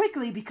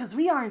quickly because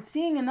we aren't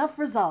seeing enough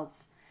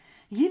results.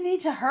 You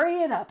need to hurry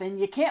it up, and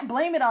you can't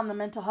blame it on the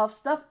mental health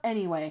stuff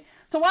anyway.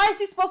 So why is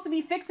he supposed to be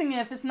fixing it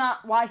if it's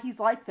not why he's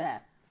like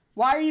that?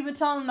 Why are you even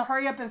telling him to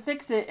hurry up and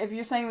fix it if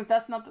you're saying that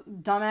that's not the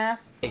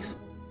dumbass? Case.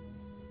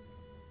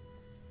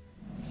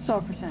 So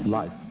pretentious.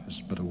 Life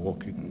is but a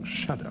walking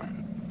shadow.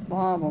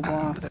 Blah,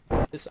 blah, blah.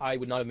 I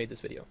would not have made this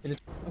video.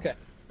 Okay.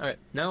 Alright,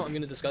 now I'm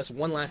going to discuss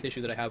one last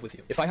issue that I have with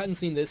you. If I hadn't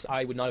seen this,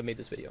 I would not have made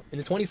this video. In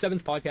the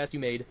 27th podcast you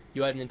made,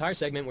 you had an entire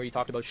segment where you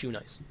talked about Shoe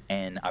Nice.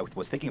 And I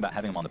was thinking about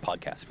having him on the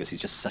podcast because he's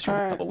just such a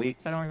couple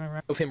weeks. I don't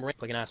remember. Of him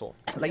like an asshole.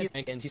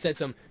 And he said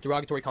some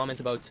derogatory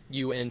comments about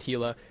you and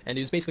Tila, and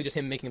it was basically just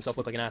him making himself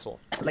look like an asshole.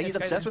 Like he's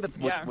obsessed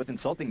with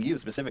insulting you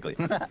specifically.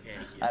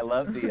 I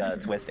love the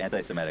twist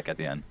anti-Semitic at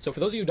the end. So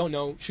for those of you who don't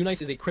know, Shoe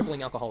Nice is a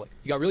crippling alcoholic.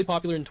 He got really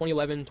popular in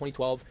 2011,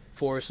 2012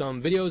 for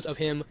some videos of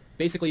him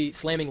basically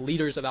slamming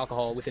liters of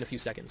alcohol within a few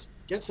seconds.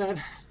 Get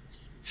sad.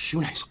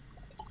 Shoe Nice.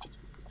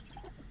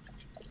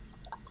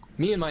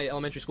 Me and my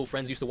elementary school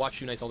friends used to watch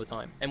Shoe Nice all the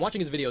time. And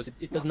watching his videos,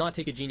 it does not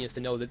take a genius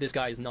to know that this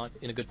guy is not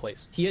in a good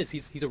place. He is.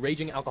 He's a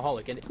raging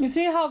alcoholic. And you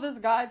see how this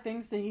guy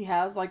thinks that he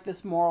has, like,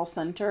 this moral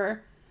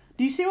center?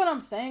 Do you see what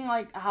I'm saying?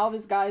 Like, how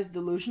this guy is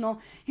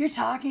delusional? You're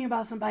talking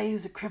about somebody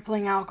who's a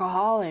crippling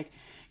alcoholic.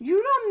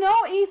 You don't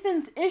know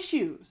Ethan's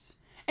issues.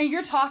 And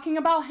you're talking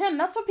about him.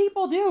 That's what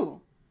people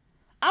do.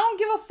 I don't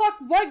give a fuck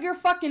what your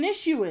fucking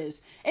issue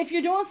is. If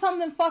you're doing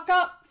something fucked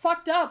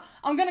up,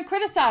 I'm gonna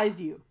criticize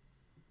you.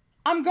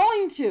 I'm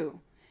going to.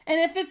 And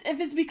if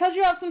it's because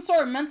you have some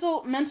sort of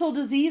mental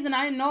disease and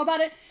I didn't know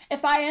about it,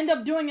 if I end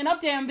up doing an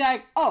update, I'm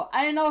like, oh,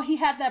 I didn't know he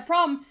had that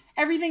problem.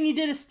 Everything you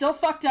did is still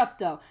fucked up,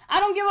 though. I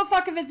don't give a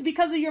fuck if it's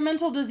because of your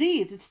mental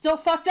disease. It's still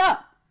fucked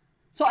up.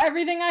 So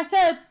everything I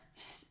said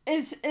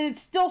it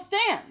still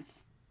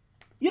stands.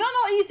 You don't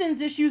know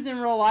Ethan's issues in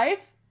real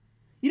life.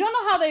 You don't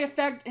know how they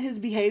affect his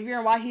behavior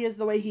and why he is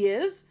the way he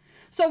is.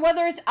 So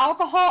whether it's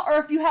alcohol or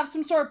if you have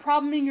some sort of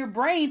problem in your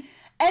brain,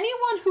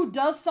 anyone who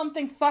does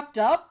something fucked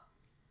up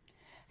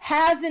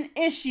has an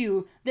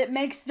issue that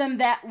makes them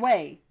that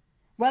way.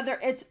 Whether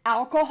it's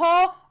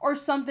alcohol or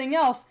something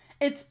else,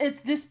 it's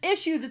this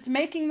issue that's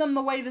making them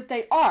the way that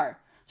they are.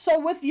 So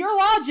with your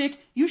logic,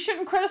 you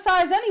shouldn't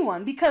criticize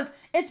anyone because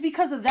it's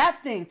because of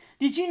that thing.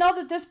 Did you know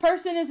that this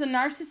person is a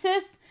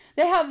narcissist?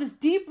 They have this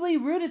deeply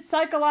rooted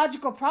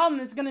psychological problem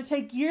that's going to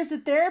take years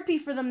of therapy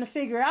for them to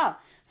figure out.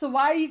 So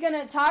why are you going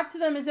to talk to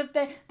them as if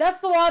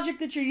that's the logic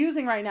that you're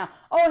using right now.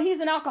 Oh, he's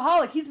an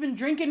alcoholic. He's been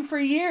drinking for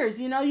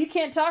years. You know, you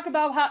can't talk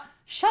about how,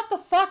 shut the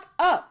fuck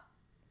up.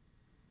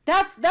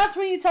 That's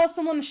when you tell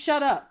someone to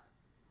shut up.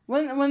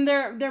 When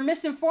they're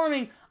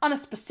misinforming on a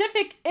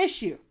specific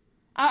issue.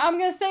 I'm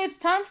going to say it's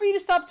time for you to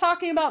stop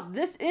talking about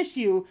this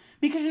issue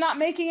because you're not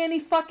making any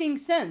fucking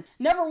sense.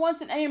 Never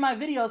once in any of my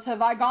videos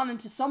have I gone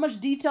into so much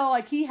detail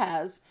like he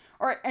has,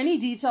 or any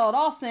detail at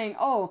all, saying,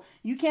 oh,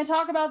 you can't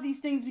talk about these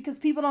things because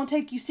people don't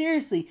take you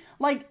seriously.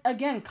 Like,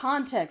 again,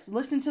 context.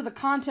 Listen to the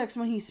context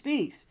when he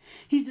speaks.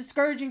 He's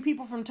discouraging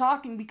people from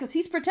talking because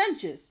he's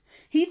pretentious.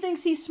 He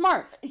thinks he's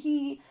smart.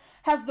 He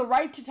has the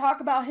right to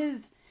talk about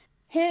his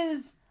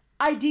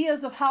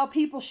ideas of how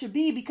people should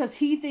be because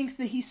he thinks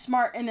that he's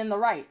smart and in the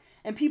right.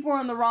 And people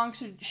in the wrong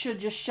should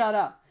just shut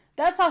up.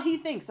 That's how he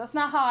thinks. That's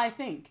not how I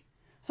think.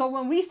 So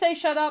when we say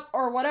shut up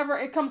or whatever,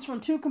 it comes from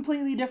two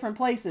completely different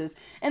places.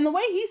 And the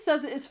way he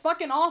says it is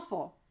fucking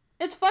awful.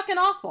 It's fucking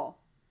awful.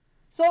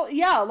 So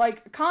yeah,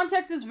 like,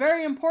 context is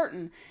very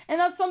important.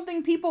 And that's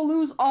something people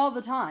lose all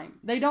the time.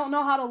 They don't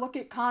know how to look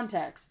at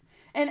context.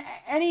 And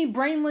any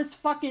brainless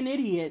fucking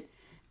idiot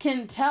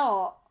can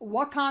tell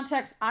what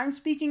context I'm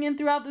speaking in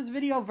throughout this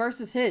video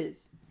versus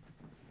his.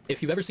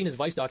 If you've ever seen his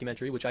Vice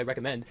documentary, which I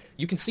recommend,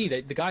 you can see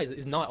that the guy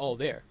is not all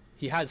there.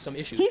 He has some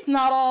issues. He's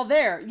not all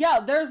there. Yeah,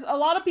 there's a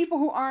lot of people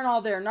who aren't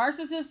all there.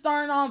 Narcissists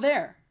aren't all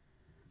there.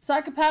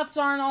 Psychopaths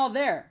aren't all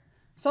there.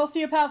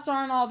 Sociopaths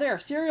aren't all there.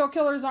 Serial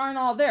killers aren't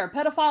all there.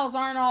 Pedophiles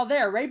aren't all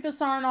there.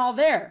 Rapists aren't all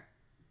there.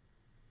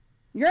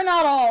 You're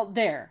not all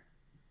there.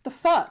 The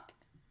fuck?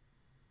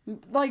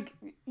 Like,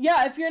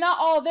 yeah, if you're not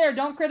all there,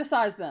 don't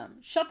criticize them.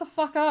 Shut the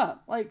fuck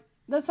up. Like,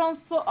 that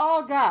sounds so...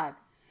 Oh, God.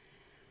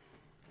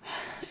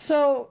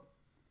 So,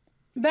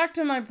 back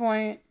to my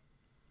point,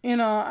 you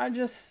know,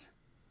 this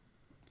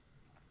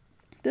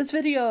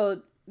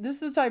video, this is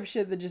the type of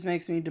shit that just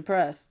makes me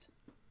depressed.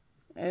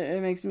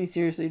 It makes me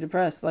seriously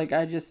depressed. Like,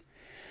 this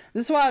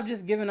is why I've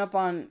just given up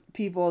on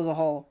people as a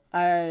whole.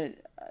 This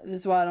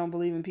is why I don't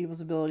believe in people's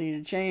ability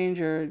to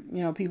change or,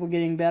 you know, people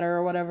getting better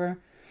or whatever.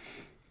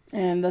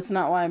 And that's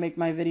not why I make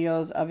my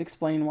videos. I've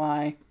explained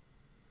why.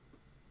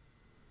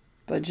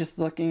 But just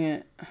looking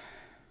at...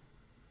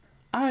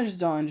 I just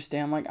don't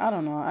understand. Like, I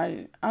don't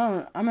know.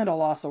 I'm at a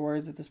loss of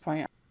words at this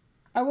point.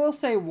 I will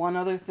say one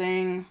other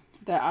thing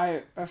that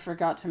I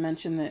forgot to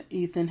mention that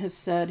Ethan has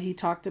said. He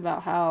talked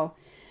about how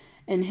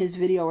in his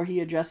video where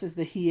he addresses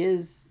that he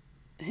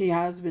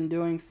has been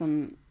doing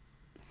some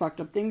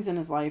fucked up things in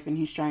his life and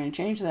he's trying to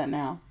change that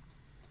now.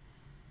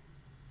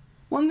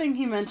 One thing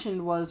he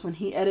mentioned was when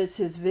he edits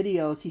his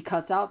videos, he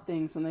cuts out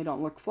things when they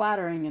don't look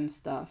flattering and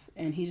stuff.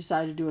 And he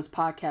decided to do his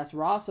podcast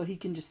raw so he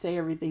can just say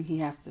everything he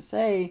has to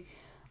say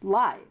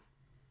live.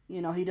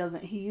 You know,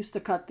 he used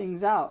to cut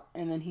things out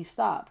and then he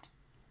stopped.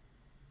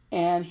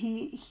 And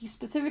he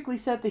specifically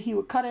said that he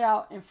would cut it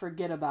out and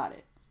forget about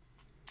it.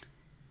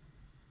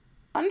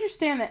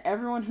 Understand that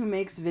everyone who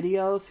makes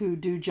videos who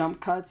do jump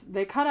cuts,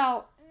 they cut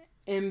out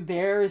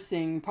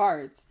embarrassing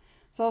parts.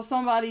 So if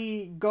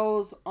somebody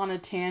goes on a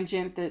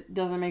tangent that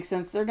doesn't make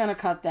sense, they're going to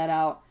cut that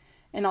out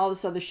and all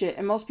this other shit.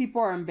 And most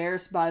people are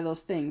embarrassed by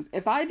those things.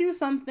 If I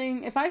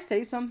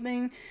say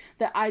something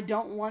that I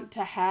don't want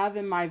to have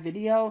in my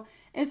video,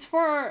 it's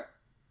for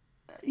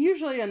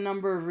usually a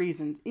number of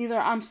reasons. Either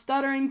I'm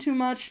stuttering too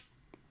much,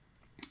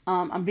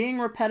 I'm being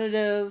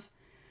repetitive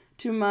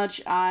too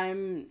much,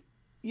 I'm,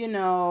 you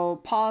know,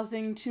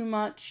 pausing too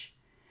much,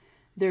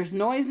 there's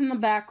noise in the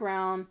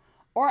background,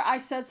 or I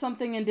said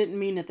something and didn't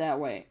mean it that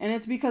way. And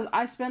it's because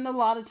I spend a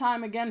lot of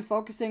time, again,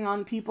 focusing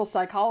on people's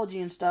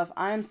psychology and stuff.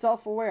 I am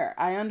self-aware.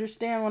 I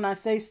understand when I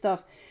say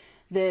stuff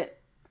that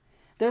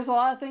there's a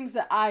lot of things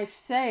that I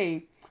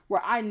say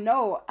where I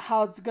know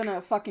how it's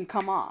gonna fucking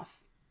come off.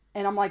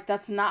 And I'm like,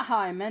 that's not how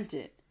I meant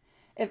it.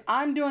 If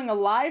I'm doing a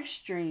live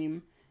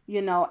stream,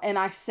 you know, and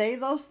I say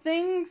those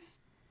things,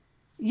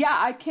 yeah,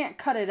 I can't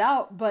cut it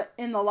out, but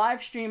in the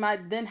live stream, I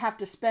then have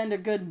to spend a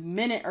good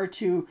minute or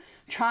two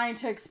trying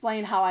to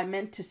explain how I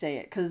meant to say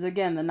it. Because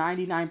again, the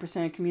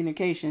 99% of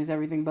communication is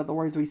everything but the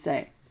words we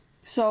say.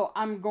 So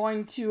I'm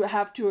going to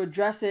have to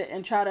address it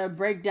and try to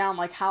break down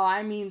like how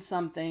I mean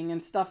something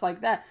and stuff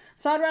like that.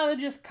 So I'd rather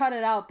just cut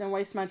it out than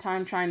waste my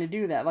time trying to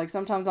do that. Like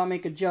sometimes I'll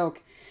make a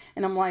joke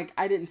and I'm like,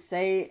 I didn't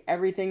say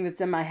everything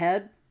that's in my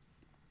head.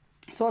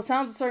 So it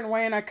sounds a certain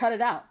way and I cut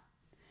it out,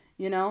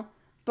 you know?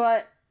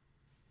 But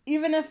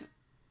even if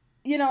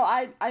you know,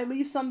 I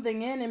leave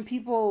something in and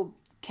people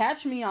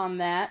catch me on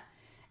that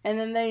and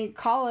then they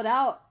call it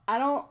out, I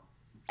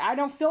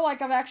don't feel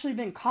like I've actually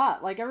been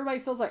caught. Like, everybody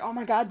feels like, oh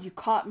my God, you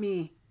caught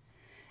me.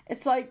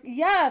 It's like,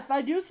 yeah, if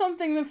I do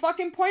something, then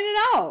fucking point it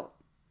out.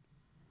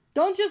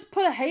 Don't just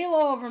put a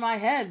halo over my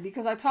head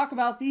because I talk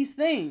about these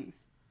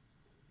things.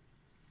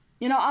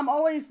 You know, I'm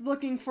always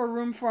looking for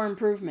room for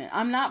improvement.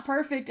 I'm not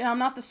perfect and I'm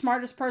not the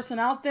smartest person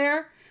out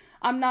there.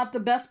 I'm not the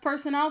best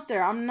person out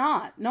there. I'm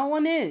not. No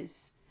one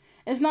is.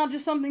 It's not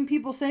just something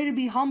people say to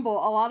be humble.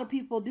 A lot of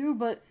people do,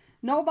 but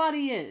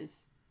nobody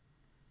is.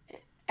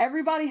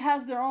 Everybody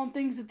has their own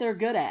things that they're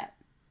good at.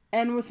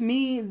 And with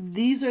me,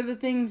 these are the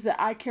things that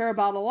I care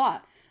about a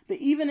lot. But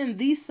even in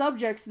these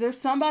subjects, there's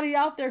somebody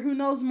out there who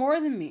knows more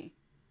than me.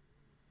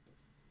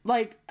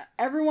 Like,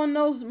 everyone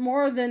knows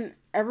more than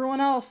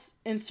everyone else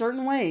in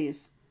certain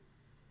ways.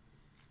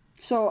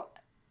 So,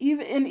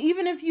 even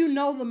if you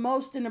know the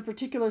most in a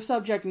particular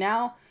subject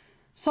now,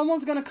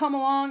 someone's going to come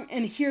along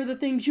and hear the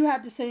things you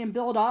had to say and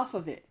build off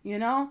of it, you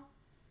know?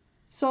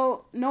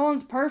 So, no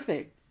one's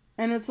perfect.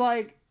 And it's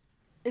like,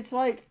 I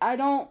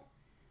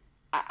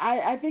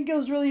think it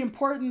was really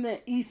important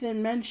that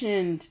Ethan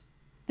mentioned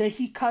that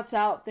he cuts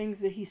out things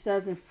that he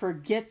says and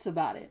forgets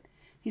about it.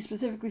 He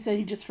specifically said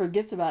he just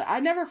forgets about it. I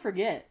never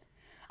forget.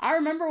 I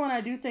remember when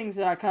I do things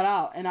that I cut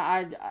out,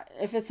 and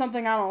if it's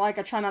something I don't like,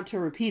 I try not to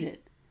repeat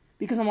it.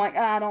 Because I'm like,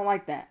 I don't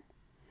like that.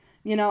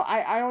 You know,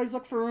 I always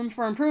look for room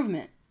for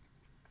improvement.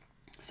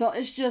 So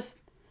it's just,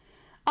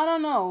 I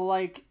don't know,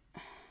 like,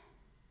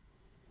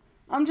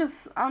 I'm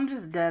just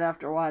dead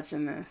after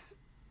watching this.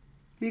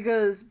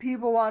 Because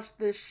people watch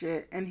this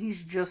shit and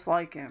he's just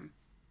like him.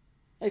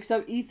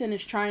 Except Ethan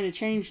is trying to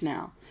change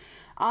now.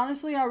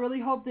 Honestly, I really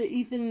hope that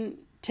Ethan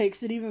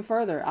takes it even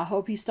further. I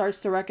hope he starts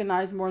to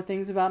recognize more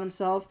things about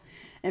himself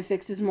and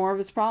fixes more of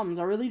his problems.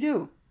 I really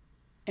do.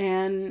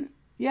 And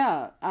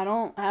yeah, I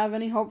don't have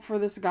any hope for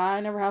this guy.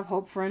 I never have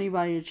hope for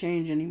anybody to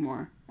change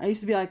anymore. I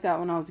used to be like that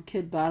when I was a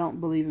kid, but I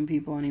don't believe in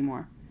people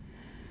anymore.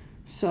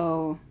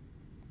 So,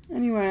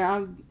 anyway,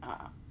 I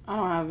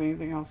don't have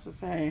anything else to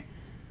say.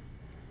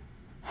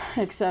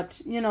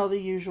 Except, you know, the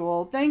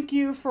usual. Thank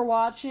you for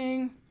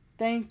watching.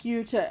 Thank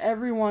you to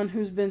everyone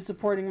who's been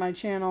supporting my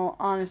channel.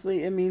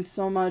 Honestly, it means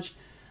so much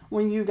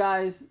when you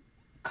guys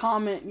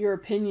comment your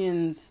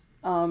opinions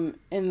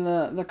in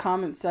the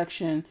comment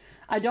section.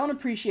 I don't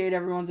appreciate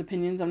everyone's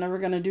opinions. I'm never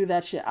going to do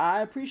that shit. I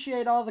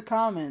appreciate all the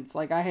comments.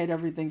 Like, I hate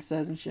everything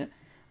says and shit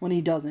when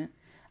he doesn't.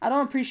 I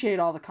don't appreciate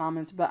all the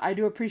comments, but I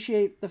do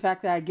appreciate the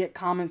fact that I get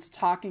comments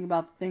talking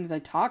about the things I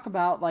talk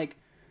about. Like,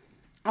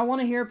 I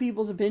want to hear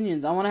people's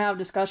opinions. I want to have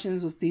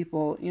discussions with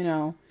people, you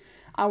know.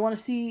 I want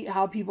to see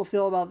how people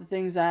feel about the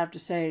things I have to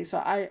say. So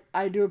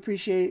I do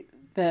appreciate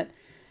that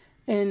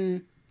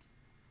in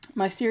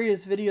my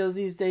serious videos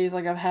these days,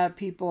 like, I've had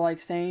people, like,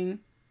 saying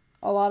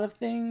a lot of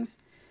things.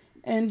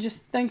 And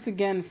just thanks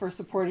again for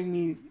supporting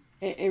me.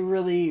 It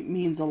really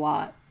means a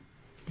lot.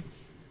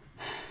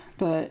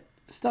 But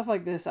stuff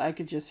like this, I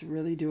could just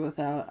really do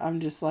without. I'm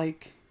just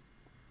like,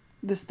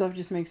 this stuff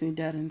just makes me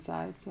dead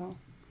inside, so.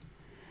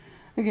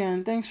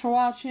 Again, thanks for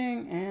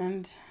watching,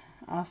 and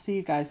I'll see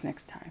you guys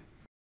next time.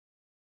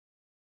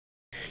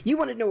 You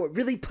want to know what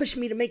really pushed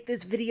me to make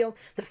this video?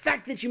 The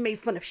fact that you made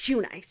fun of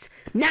Shoe Nice.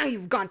 Now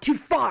you've gone too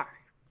far.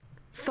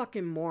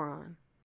 Fucking moron.